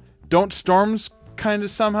what, though? Don't storms kind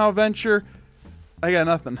of somehow venture? I got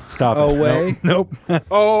nothing. Stop it. Away? Nope.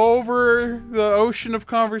 Over the ocean of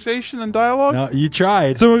conversation and dialogue? No, you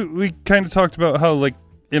tried. So we kind of talked about how, like,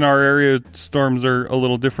 in our area, storms are a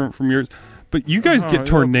little different from yours. But you guys Oh, get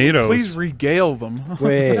tornadoes. Please regale them.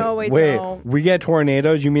 Wait, No, we wait. don't. We get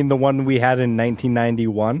tornadoes? You mean the one we had in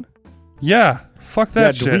 1991? Yeah, fuck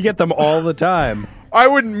that shit. We get them all the time. I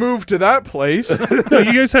wouldn't move to that place. No,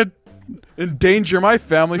 you guys had Endanger my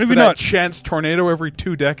family Maybe for that not. chance tornado every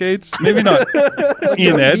 2 decades. maybe not in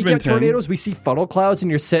You get Edmonton. tornadoes, we see funnel clouds, and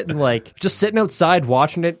you're just sitting outside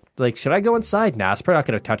watching it. Like, should I go inside? Nah, it's probably not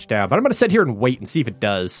going to touch down. But I'm going to sit here and wait and see if it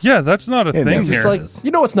does. Yeah, that's not a Yeah, thing it's It's here. just like,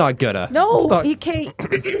 you know it's not gonna. No, It's not- Kate.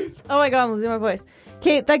 Oh my god, I'm losing my voice.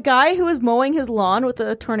 Kate, that guy who was mowing his lawn with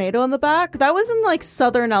a tornado in the back, that was in like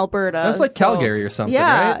southern Alberta. That was like Calgary or something,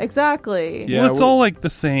 Yeah, right? exactly. Yeah, well, it's all like the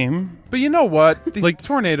same. But you know what? These Like-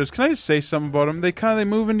 tornadoes, can I just say something about them? They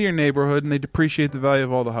move into your neighborhood and they depreciate the value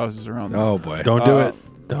of all the houses around them. Oh, boy. Don't do it.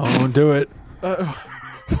 Don't do it.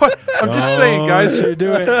 What? I'm just saying, guys. You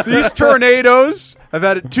do it. These tornadoes have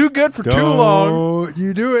had it too good for too long. Don't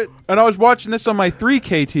you do it. And I was watching this on my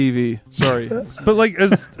 3K TV. Sorry. But like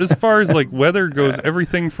as far as like weather goes,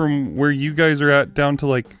 everything from where you guys are at down to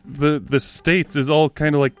like the states is all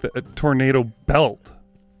kind of like a tornado belt.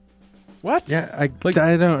 What? Yeah, I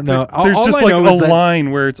don't know. There's All just I like know a is that-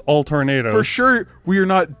 line where it's all tornadoes. For sure, we are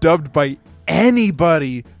not dubbed by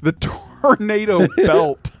anybody the tornado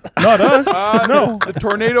belt. Not us. No. The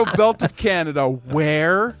tornado belt of Canada.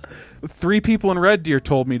 Where? 3 people in Red Deer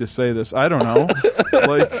told me to say this. I don't know.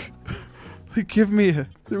 like give me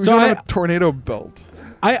a tornado belt.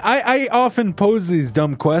 I often pose these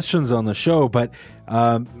dumb questions on the show, but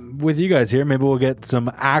with you guys here, maybe we'll get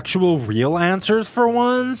some actual real answers for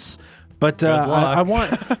once. But I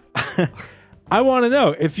want I want to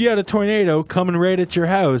know, if you had a tornado coming right at your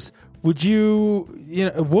house, would you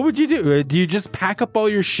what would you do? Do you just pack up all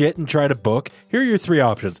your shit and try to book? Here are your 3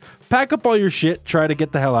 options. Pack up all your shit, try to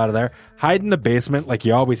get the hell out of there, hide in the basement like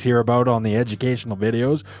you always hear about on the educational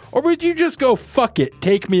videos, or would you just go, fuck it,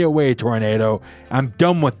 take me away, tornado, I'm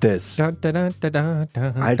done with this? I kind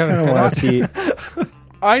of want to see.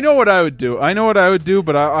 I know what I would do.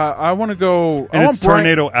 But I want to go. And it's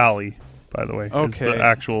Tornado Alley, by the way. is Okay. the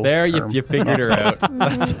actual There, term. you figured her out.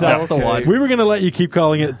 That's the Okay. one. We were going to let you keep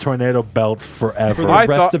calling it tornado belt forever. For the I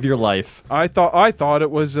rest thought- of your life. I thought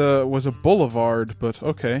it was a boulevard, but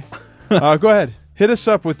okay. Go ahead. Hit us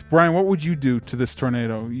up with Brian. What would you do to this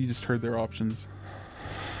tornado? You just heard their options.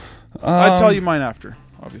 I'd tell you mine after,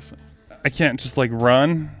 obviously. I can't just like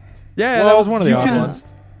run. Yeah, that Well, was one of the you can- options.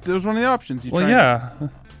 That was one of the options. You Well, try yeah.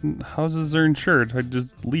 Houses are insured. I'd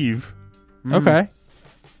just leave. Okay.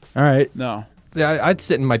 All right. No. Yeah, I'd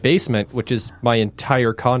sit in my basement, which is my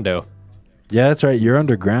entire condo. Yeah, that's right. You're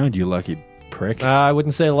underground, you lucky prick. I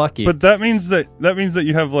wouldn't say lucky. But that means that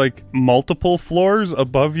you have like multiple floors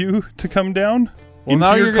above you to come down Well, into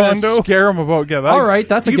now your you're going to condo. scare them about All right,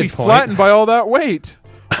 that's a you good could be point. flattened by all that weight.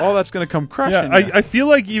 All that's going to come crashing. Yeah, I feel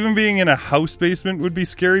like even being in a house basement would be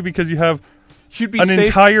scary because you have should be an safe.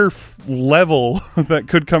 entire level that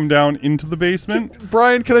could come down into the basement.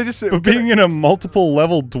 Brian, can I just say? But being in a multiple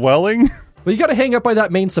level dwelling, Well, you got to hang up by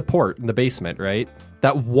that main support in the basement, right?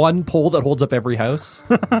 That one pole that holds up every house.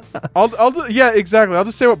 Yeah, exactly. I'll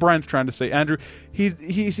just say what Brian's trying to say, Andrew.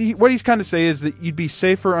 What he's trying to say is that you'd be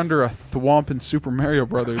safer under a thwomp in Super Mario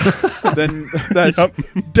Brothers than that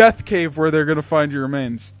death cave where they're going to find your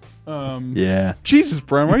remains. Yeah. Jesus,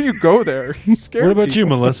 Brian, why do you go there? You scared What about people. you,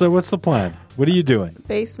 Melissa? What's the plan? What are you doing?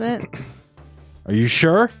 Basement. Are you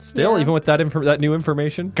sure? Still, Yeah. even with that new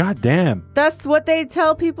information. God damn. That's what they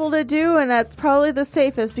tell people to do, and that's probably the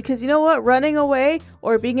safest because you know what? Running away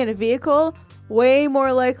or being in a vehicle, way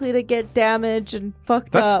more likely to get damaged and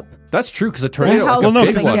fucked up. That's true, because a tornado, house like a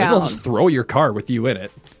big coming one, it'll down. just throw your car with you in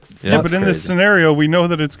it. yeah, but in this crazy. scenario, we know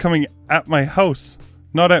that it's coming at my house,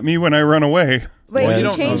 not at me when I run away. Wait, Well, you you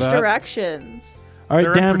don't know change that. directions. All right,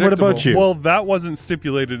 They're Dan, what about unpredictable. you? Well, that wasn't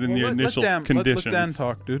stipulated in the Well, initial let conditions. Dan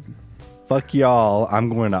talk, dude. Fuck y'all. I'm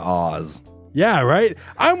going to Oz. Yeah, right?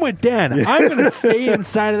 I'm with Dan. I'm going to stay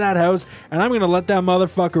inside of that house, and I'm going to let that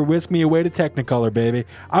motherfucker whisk me away to Technicolor, baby.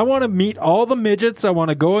 I want to meet all the midgets. I want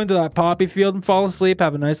to go into that poppy field and fall asleep,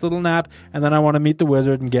 have a nice little nap, and then I want to meet the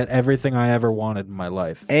wizard and get everything I ever wanted in my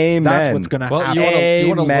life. Amen. That's what's going to Well, happen. you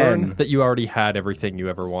want to Amen. learn that you already had everything you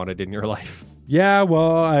ever wanted in your life. Yeah,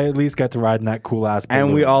 well, I at least got to ride in that cool-ass And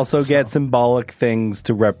balloon, we also so. get symbolic things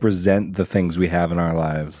to represent the things we have in our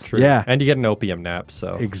lives. True. Yeah. And you get an opium nap,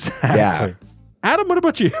 so. Exactly. Yeah. Adam, what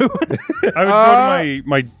about you? I would go to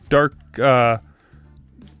my dark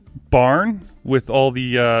barn with all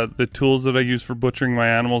the tools that I use for butchering my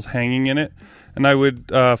animals hanging in it, and I would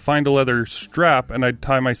find a leather strap and I'd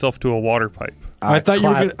tie myself to a water pipe. I thought you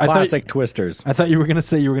were gonna- I thought- classic twisters. I thought you were going to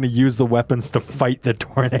say you were going to use the weapons to fight the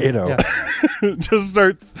tornado. Yeah. Just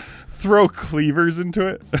start throw cleavers into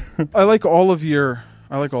it. I like all of your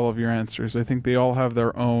answers. I think they all have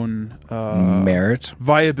their own Merit.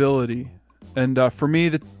 viability. And for me,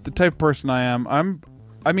 the type of person I am,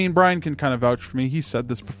 I mean, Brian can kind of vouch for me. He said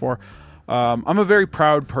this before. I'm a very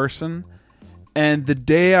proud person, and the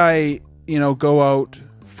day I, go out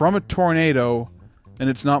from a tornado, and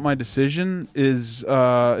it's not my decision, is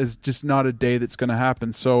just not a day that's going to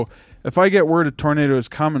happen. So if I get word a tornado is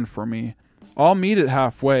coming for me, I'll meet it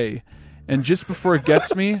halfway, and just before it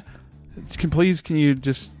gets me, can you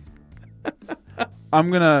just? I'm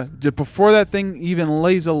gonna before that thing even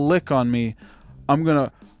lays a lick on me, I'm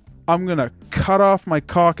gonna cut off my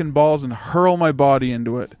cock and balls and hurl my body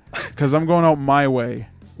into it because I'm going out my way.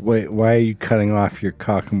 Wait, why are you cutting off your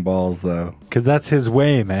cock and balls, though? Because that's his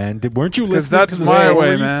way, man. Weren't you Because listening that's to the my story?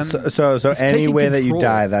 way, man. So He's any taking way that you control.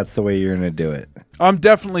 die, that's the way you're going to do it. I'm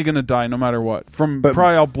definitely gonna die no matter what. But-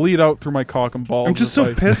 Probably I'll bleed out through my cock and balls. I'm just if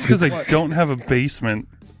so pissed because I don't have a basement.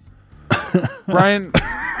 Brian,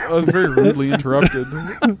 I was very rudely interrupted.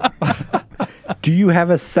 Do you have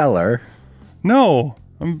a cellar? No,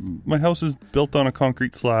 my house is built on a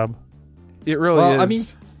concrete slab. It really Well, is. I mean,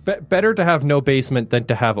 Better to have no basement than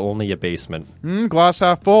to have only a basement. Glass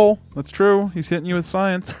half full. That's true. He's hitting you with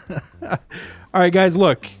science. All right, guys,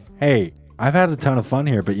 look. Hey, I've had a ton of fun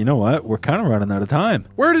here, but you know what? We're kind of running out of time.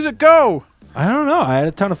 Where does it go? I don't know. I had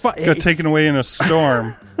a ton of fun. Got taken away in a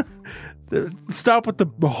storm. Stop with the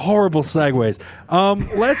horrible segues.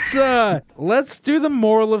 Let's do the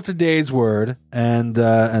moral of today's word, and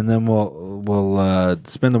then we'll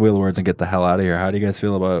spin the wheel of words and get the hell out of here. How do you guys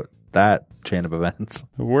feel about that chain of events?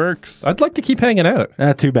 It works. I'd like to keep hanging out.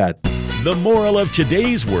 Too bad. The moral of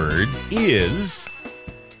today's word is...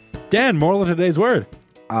 Dan, moral of today's word.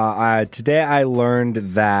 Today I learned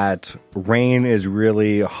that rain is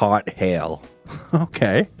really hot hail.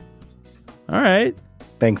 Okay. All right.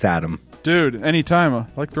 Thanks, Adam. Dude, anytime. I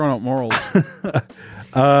like throwing out morals.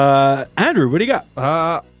 Andrew, what do you got?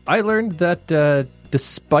 I learned that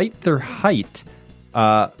despite their height,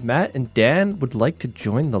 Matt and Dan would like to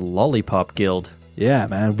join the Lollipop Guild. Yeah,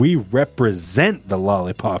 man. We represent the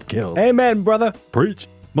Lollipop Guild. Amen, brother. Preach.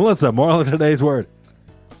 Melissa, moral of today's word.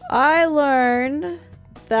 I learned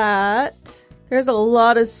that there's a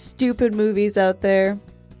lot of stupid movies out there.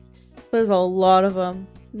 There's a lot of them.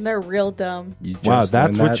 And they're real dumb. Wow,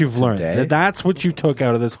 that's what you've learned. today? That's what you took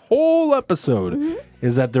out of this whole episode,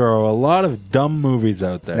 is that there are a lot of dumb movies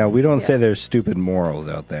out there. Now, we don't say there's stupid morals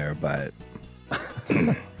out there, but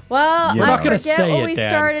Well, You're I not gonna forget say what it, we Dan.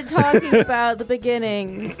 started talking about at the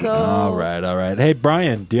beginning. So All right. Hey,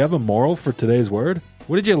 Brian, do you have a moral for today's word?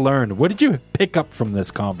 What did you learn? What did you pick up from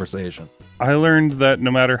this conversation? I learned that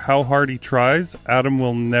no matter how hard he tries, Adam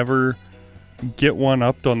will never get one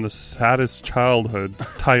upped on the saddest childhood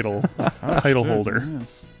title holder.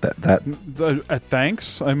 Yes. that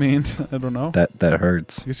Thanks. I mean, I don't know. that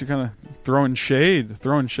hurts. I guess you're kind of throwing shade.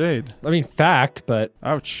 I mean, fact, but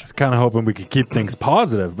Ouch. Kind of hoping we could keep things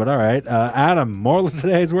positive, but all right. Adam, moral of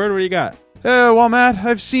today's word, what do you got? Well, Matt,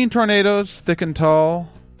 I've seen tornadoes thick and tall.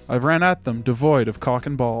 I've ran at them devoid of cock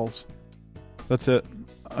and balls. That's it.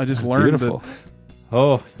 I just learned Beautiful.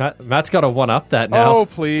 oh, Matt's got to one up that now. Oh,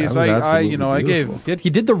 please. That was I absolutely I beautiful. gave... He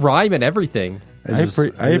did the rhyme and everything. I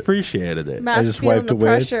appreciated it. Matt's just feeling wiped the away.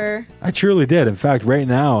 pressure. I truly did. In fact, right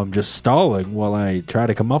now I'm just stalling while I try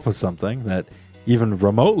to come up with something that even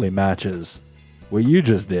remotely matches what you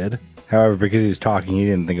just did. However, because he's talking, he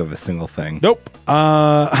didn't think of a single thing. Nope.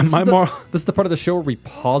 My moral. This is the part of the show where we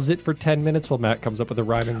pause it for 10 minutes while Matt comes up with a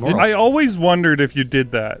rhyme and moral. I always wondered if you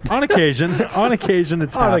did that. On occasion, it's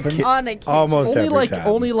happened. On a Almost only every like time.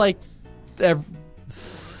 only like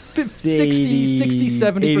 60,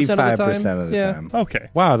 70% of the time. 85% of the Yeah. time. Okay.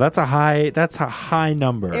 Wow, that's a high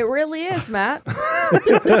number. It really is, Matt.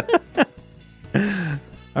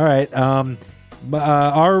 All right.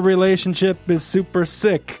 Our relationship is super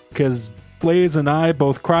sick because Blaze and I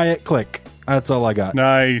both cry at click. That's all I got.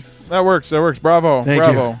 Nice. That works. Bravo. Thank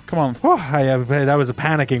Bravo. you. Come on. Whew, that was a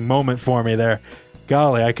panicking moment for me there.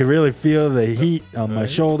 Golly, I could really feel the heat on my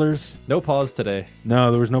shoulders. No pause today. No,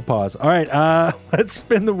 there was no pause. All right, let's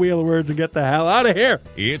spin the wheel of words and get the hell out of here.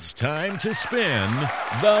 It's time to spin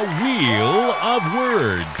the Wheel of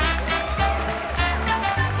Words.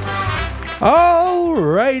 All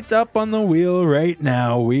right, up on the wheel right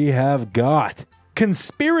now, we have got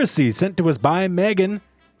Conspiracy sent to us by Megan,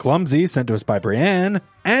 Clumsy sent to us by Brienne,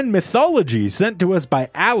 and Mythology sent to us by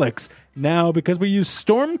Alex. Now, because we use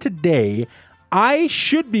Storm today, I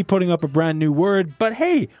should be putting up a brand new word, but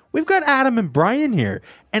hey, we've got Adam and Brian here,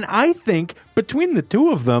 and I think between the two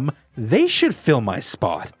of them, they should fill my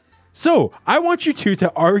spot. So, I want you two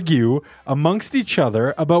to argue amongst each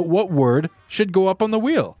other about what word should go up on the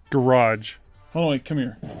wheel. Garage. Hold on, wait, come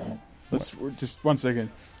here. We're just 1 second.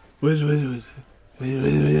 You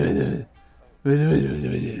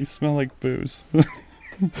smell like booze.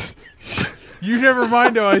 You never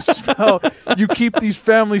mind how I smell. You keep these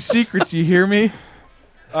family secrets, you hear me?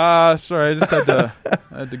 Sorry, I just had to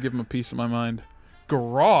give him a piece of my mind.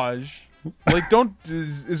 Garage? Like,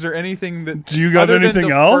 is there anything that... Do you got other than anything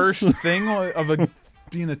the else? first thing of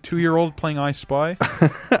being a 2-year-old playing I Spy?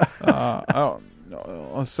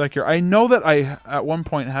 A second. I know that I at one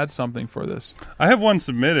point had something for this. I have one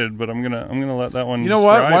submitted, but I'm gonna let that one. You know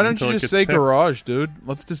what? ride Why don't until you it just gets say picked. garage, dude?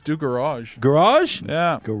 Let's just do garage. Garage?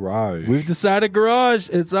 Yeah. Garage. We've decided garage.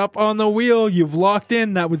 It's up on the wheel. You've locked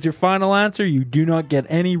in. That was your final answer. You do not get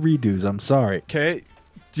any redos. I'm sorry. Okay.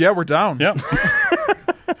 Yeah, we're down. Yep.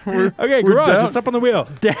 Okay, We're garage. down. It's up on the wheel.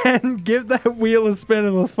 Dan, give that wheel a spin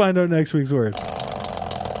and let's find out next week's word.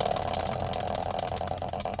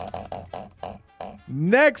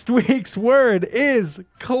 Next week's word is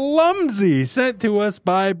clumsy, sent to us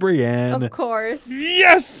by Brienne. Of course.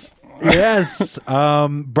 Yes. Yes.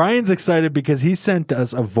 Brian's excited because he sent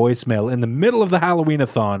us a voicemail in the middle of the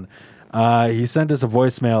Halloween-a-thon. He sent us a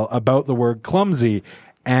voicemail about the word clumsy,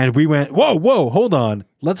 and we went, whoa, hold on.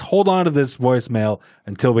 Let's hold on to this voicemail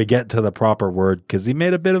until we get to the proper word, because he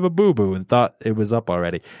made a bit of a boo-boo and thought it was up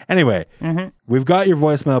already. Anyway, we've got your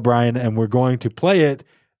voicemail, Brian, and we're going to play it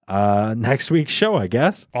next week's show, I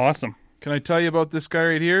guess. Awesome. Can I tell you about this guy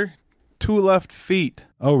right here? 2 left feet.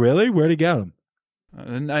 Oh, really? Where'd he get him?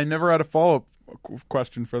 And I never had a follow-up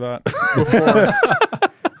question for that before.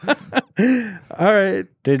 All right.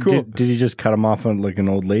 Cool. Did you just cut him off on like an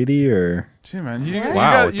old lady, or? Gee, man, you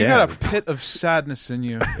Wow, got a pit of sadness in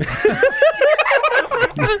you.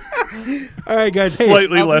 All right, guys. Hey,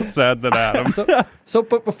 Slightly less sad than Adam.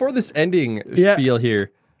 But before this ending Yeah. spiel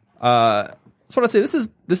here, I just want to say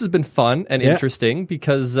this has been fun and Yeah. interesting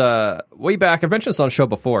because way back, I've mentioned this on the show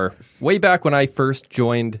before, way back when I first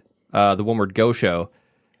joined the One Word Go show,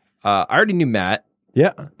 I already knew Matt,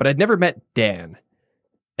 yeah. but I'd never met Dan.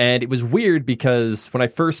 And it was weird because when I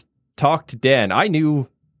first talked to Dan, I knew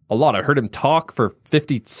a lot. I heard him talk for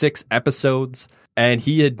 56 episodes, and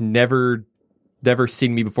he had never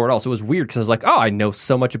seen me before at all. So it was weird because I was like, oh, I know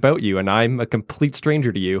so much about you, and I'm a complete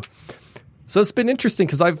stranger to you. So it's been interesting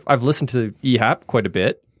because I've listened to EHAP quite a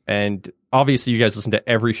bit, and obviously you guys listen to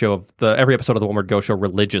every episode of the One Word Go show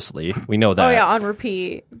religiously. We know that. Oh yeah, on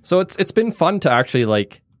repeat. So it's been fun to actually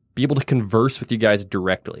like be able to converse with you guys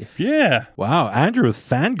directly. Yeah. Wow, Andrew was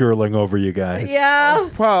fangirling over you guys. Yeah.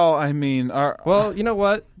 Well, I mean, Well, you know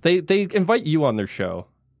what? They invite you on their show.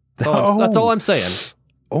 That's all I'm saying.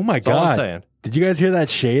 Oh my That's all I'm God. saying. Did you guys hear that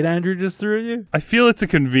shade Andrew just threw at you? I feel it's a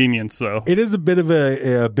convenience, though. It is a bit of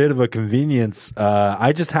a convenience.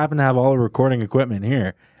 I just happen to have all the recording equipment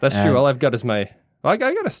here. That's And- true. All I've got is my. Well, I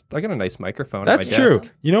got a nice microphone. That's at my true.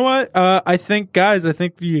 desk. You know what? I think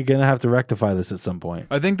you're gonna have to rectify this at some point.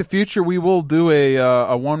 I think the future we will do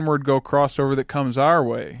a One Word Go crossover that comes our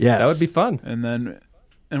way. Yes, That would be fun.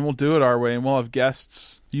 And we'll do it our way, and we'll have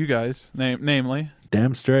guests, you guys, namely.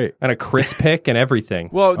 damn straight. And a Chris pick and everything.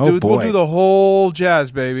 Well, Oh, we'll boy. do the whole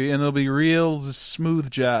jazz, baby, and it'll be real smooth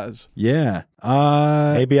jazz. Yeah.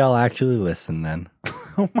 Maybe I'll actually listen then.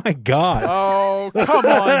 Oh my God. Oh, come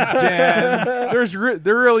on, Dan.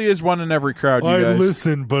 There really is one in every crowd, you guys.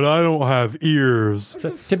 listen, but I don't have ears.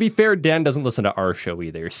 To be fair, Dan doesn't listen to our show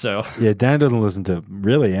either. So Yeah, Dan doesn't listen to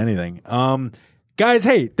really anything. Guys,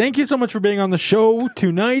 hey, thank you so much for being on the show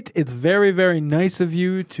tonight. It's very, very nice of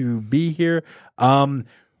you to be here.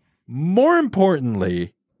 More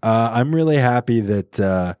importantly, I'm really happy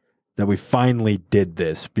that we finally did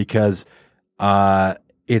this because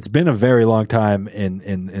it's been a very long time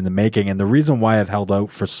in the making, and the reason why I've held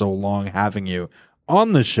out for so long having you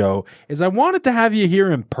on the show is I wanted to have you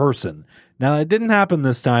here in person. Now, that didn't happen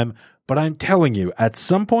this time, but I'm telling you, at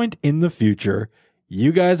some point in the future,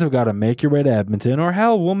 you guys have got to make your way to Edmonton, or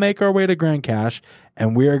hell, we'll make our way to Grand Cache,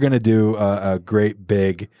 and we are going to do a great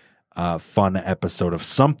big fun episode of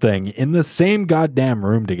something in the same goddamn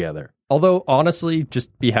room together. although honestly,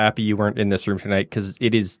 just be happy you weren't in this room tonight because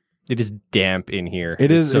it is damp in here.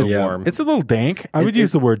 It is so it's, warm. It's a little dank. I would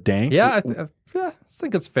use the word dank. Yeah, I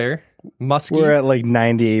think it's fair. Musky. We're at like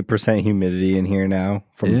 98% humidity in here now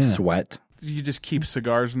from Yeah. sweat. You just keep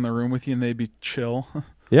cigars in the room with you and they'd be chill.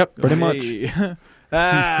 Yep, pretty much. Hey.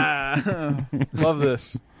 Love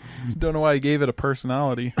this. Don't know why I gave it a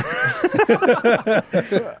personality.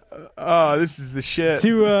 Oh, this is the shit.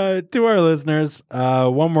 To our listeners,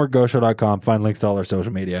 onemorego.show.com. Find links to all our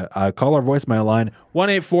social media. Call our voicemail line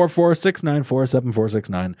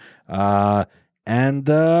 1-844-694-7469. And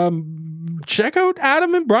check out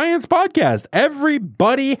Adam and Brian's podcast.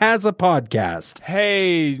 Everybody has a podcast.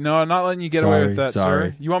 Hey, no, I'm not letting you get away with that, Sorry.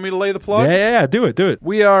 sir. You want me to lay the plug? Yeah, do it.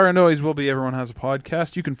 We are and always will be Everyone Has a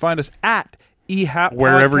Podcast. You can find us at EHAP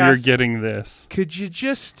Wherever Podcast. you're getting this, Could you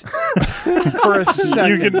just for a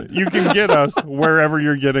second? you can get us wherever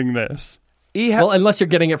you're getting this. EHAP. well, unless you're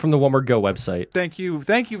getting it from the One Word Go website. Thank you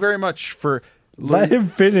very much for. Let him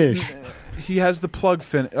finish. He has the plug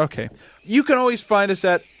Okay. You can always find us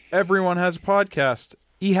at Everyone Has a Podcast.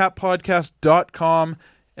 EHAPpodcast.com.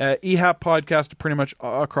 EHAP Podcast pretty much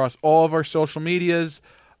across all of our social medias.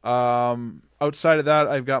 Outside of that,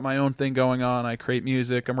 I've got my own thing going on. I create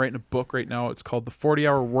music. I'm writing a book right now. It's called The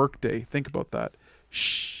 40-Hour Workday. Think about that.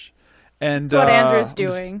 Shh. And That's what Andrew's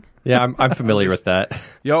doing. Yeah, I'm familiar with that.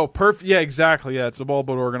 Yo, perfect. Yeah, exactly. Yeah, it's all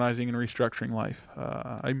about organizing and restructuring life.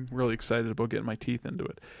 I'm really excited about getting my teeth into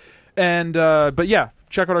it. And but yeah,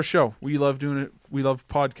 check out our show. We love doing it. We love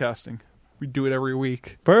podcasting. We do it every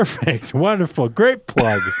week. Perfect. Wonderful. Great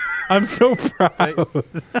plug. I'm so proud.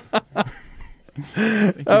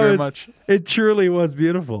 Thank you very much. It truly was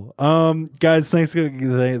beautiful. Guys, thanks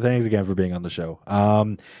again for being on the show.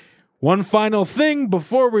 One final thing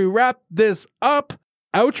before we wrap this up.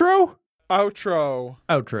 Outro. Outro.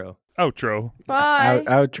 Bye.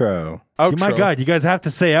 Outro. Oh my God, you guys have to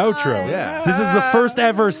say outro. Bye. Yeah. This is the first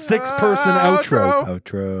ever 6-person outro.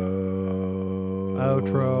 Outro.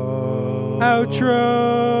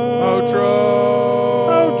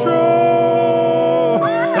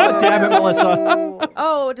 God damn it, Melissa.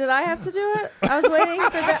 Oh, did I have to do it? I was waiting for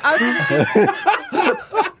that.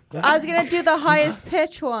 I was gonna do the highest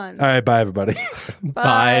pitch one. All right, bye everybody.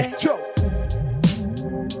 Bye.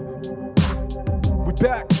 We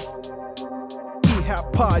back.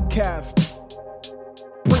 EHAP podcast.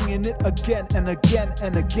 Bringing it again and again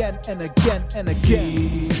and again and again and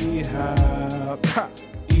again. EHAP.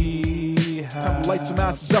 Time to light some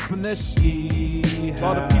asses up in this. A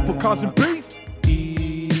lot of people causing beef.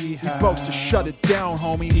 We about to shut it down,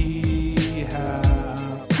 homie.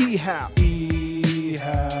 EHAP.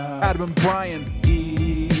 Adam and Brian.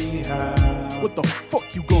 What the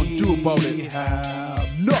fuck you gonna do about it?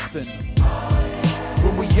 Nothing.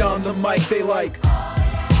 When we on the mic, they like.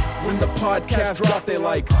 When the podcast drop, they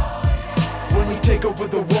like. When we take over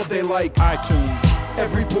the world, they like. iTunes.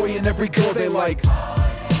 Every boy and every girl, they like.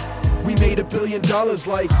 We made $1 billion,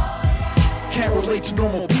 like. Can't relate to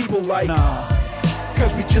normal people, like. Nah.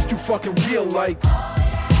 Cause we just too fucking real, like.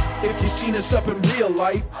 If you seen us up in real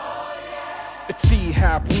life. It's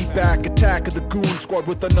EHAP, we back, attack of the goon squad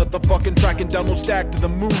with another fucking track and download stack to the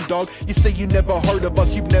moon, dog. You say you never heard of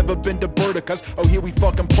us, you've never been to Burticus. Oh, here we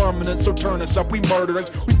fucking permanent, so turn us up, we murderers.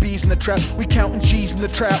 We bees in the trap, we counting G's in the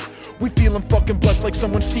trap. We feeling fucking blessed like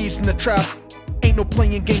someone sneezed in the trap. Ain't no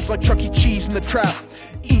playing games like Chuck E. Cheese in the trap.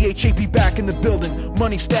 EHAP back in the building,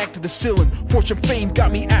 money stacked to the ceiling. Fortune fame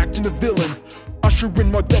got me acting a villain.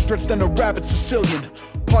 Ushering more death threats than a rabid Sicilian.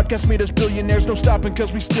 Podcast made us billionaires, no stopping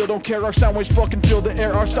cause we still don't care. Our sound waves fucking fill the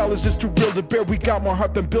air. Our style is just too real to bear. We got more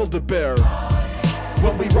heart than Build-A-Bear.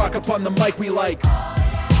 When we rock up on the mic, we like.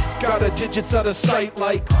 Got our digits out of sight,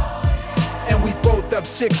 like. And we both have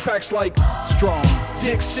 6-packs, like. Strong.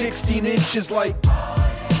 Dick 16 inches, like.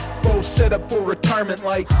 Both set up for retirement,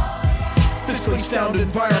 like. Fiscally sound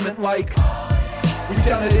environment, like. We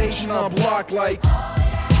down at H&R Block, like.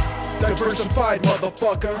 Diversified,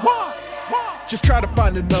 motherfucker. Just try to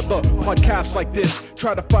find another podcast like this.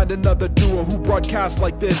 Try to find another duo who broadcasts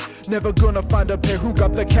like this. Never gonna find a pair who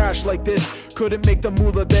got the cash like this. Couldn't make the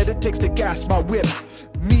moolah that it takes to gas my whip.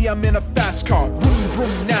 Me, I'm in a fast car, vroom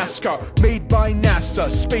vroom NASCAR, made by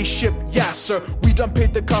NASA, spaceship, yes sir. We done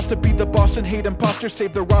paid the cost to be the boss and hate imposter.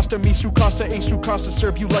 Save the roster, me Sukasa, a Sukasa.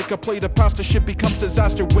 Serve you like a plate of pasta. Shit becomes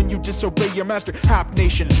disaster when you disobey your master. Hap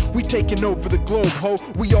Nation, we taking over the globe, ho.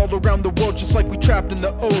 We all around the world just like we trapped in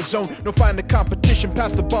the ozone. No find the competition,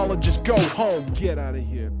 pass the ball and just go home. Get out of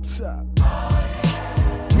here.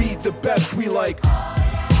 We the best, we like.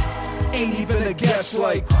 Ain't even a guess,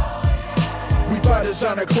 like. We buy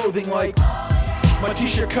designer clothing like. My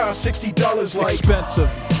t-shirt costs $60 like. Expensive.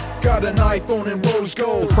 Got an iPhone in rose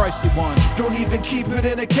gold. The pricey one. Don't even keep it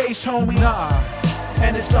in a case, homie. Nah.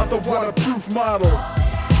 And it's not the waterproof model.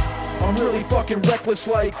 I'm really fucking reckless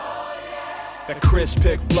like. That Chris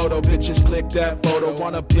pick photo, bitches click that photo.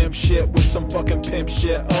 Wanna pimp shit with some fucking pimp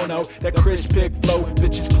shit, oh no. That Chris pick flow,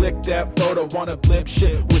 bitches click that photo. Wanna blimp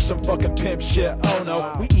shit with some fucking pimp shit, oh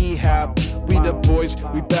no. We EHAP, we the boys,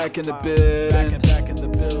 we back in the building. Back in the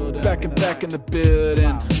building. Back in the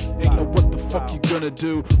building. Ain't know what the fuck you gonna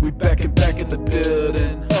do. We back in the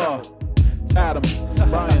building. Adam,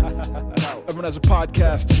 Ryan, everyone has a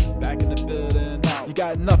podcast. Back in the building. You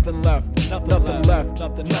got nothing left. Nothing left.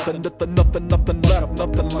 Nothing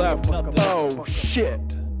left. Oh shit.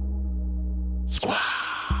 Squad.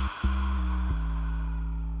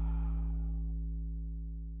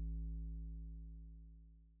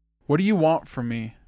 What do you want from me?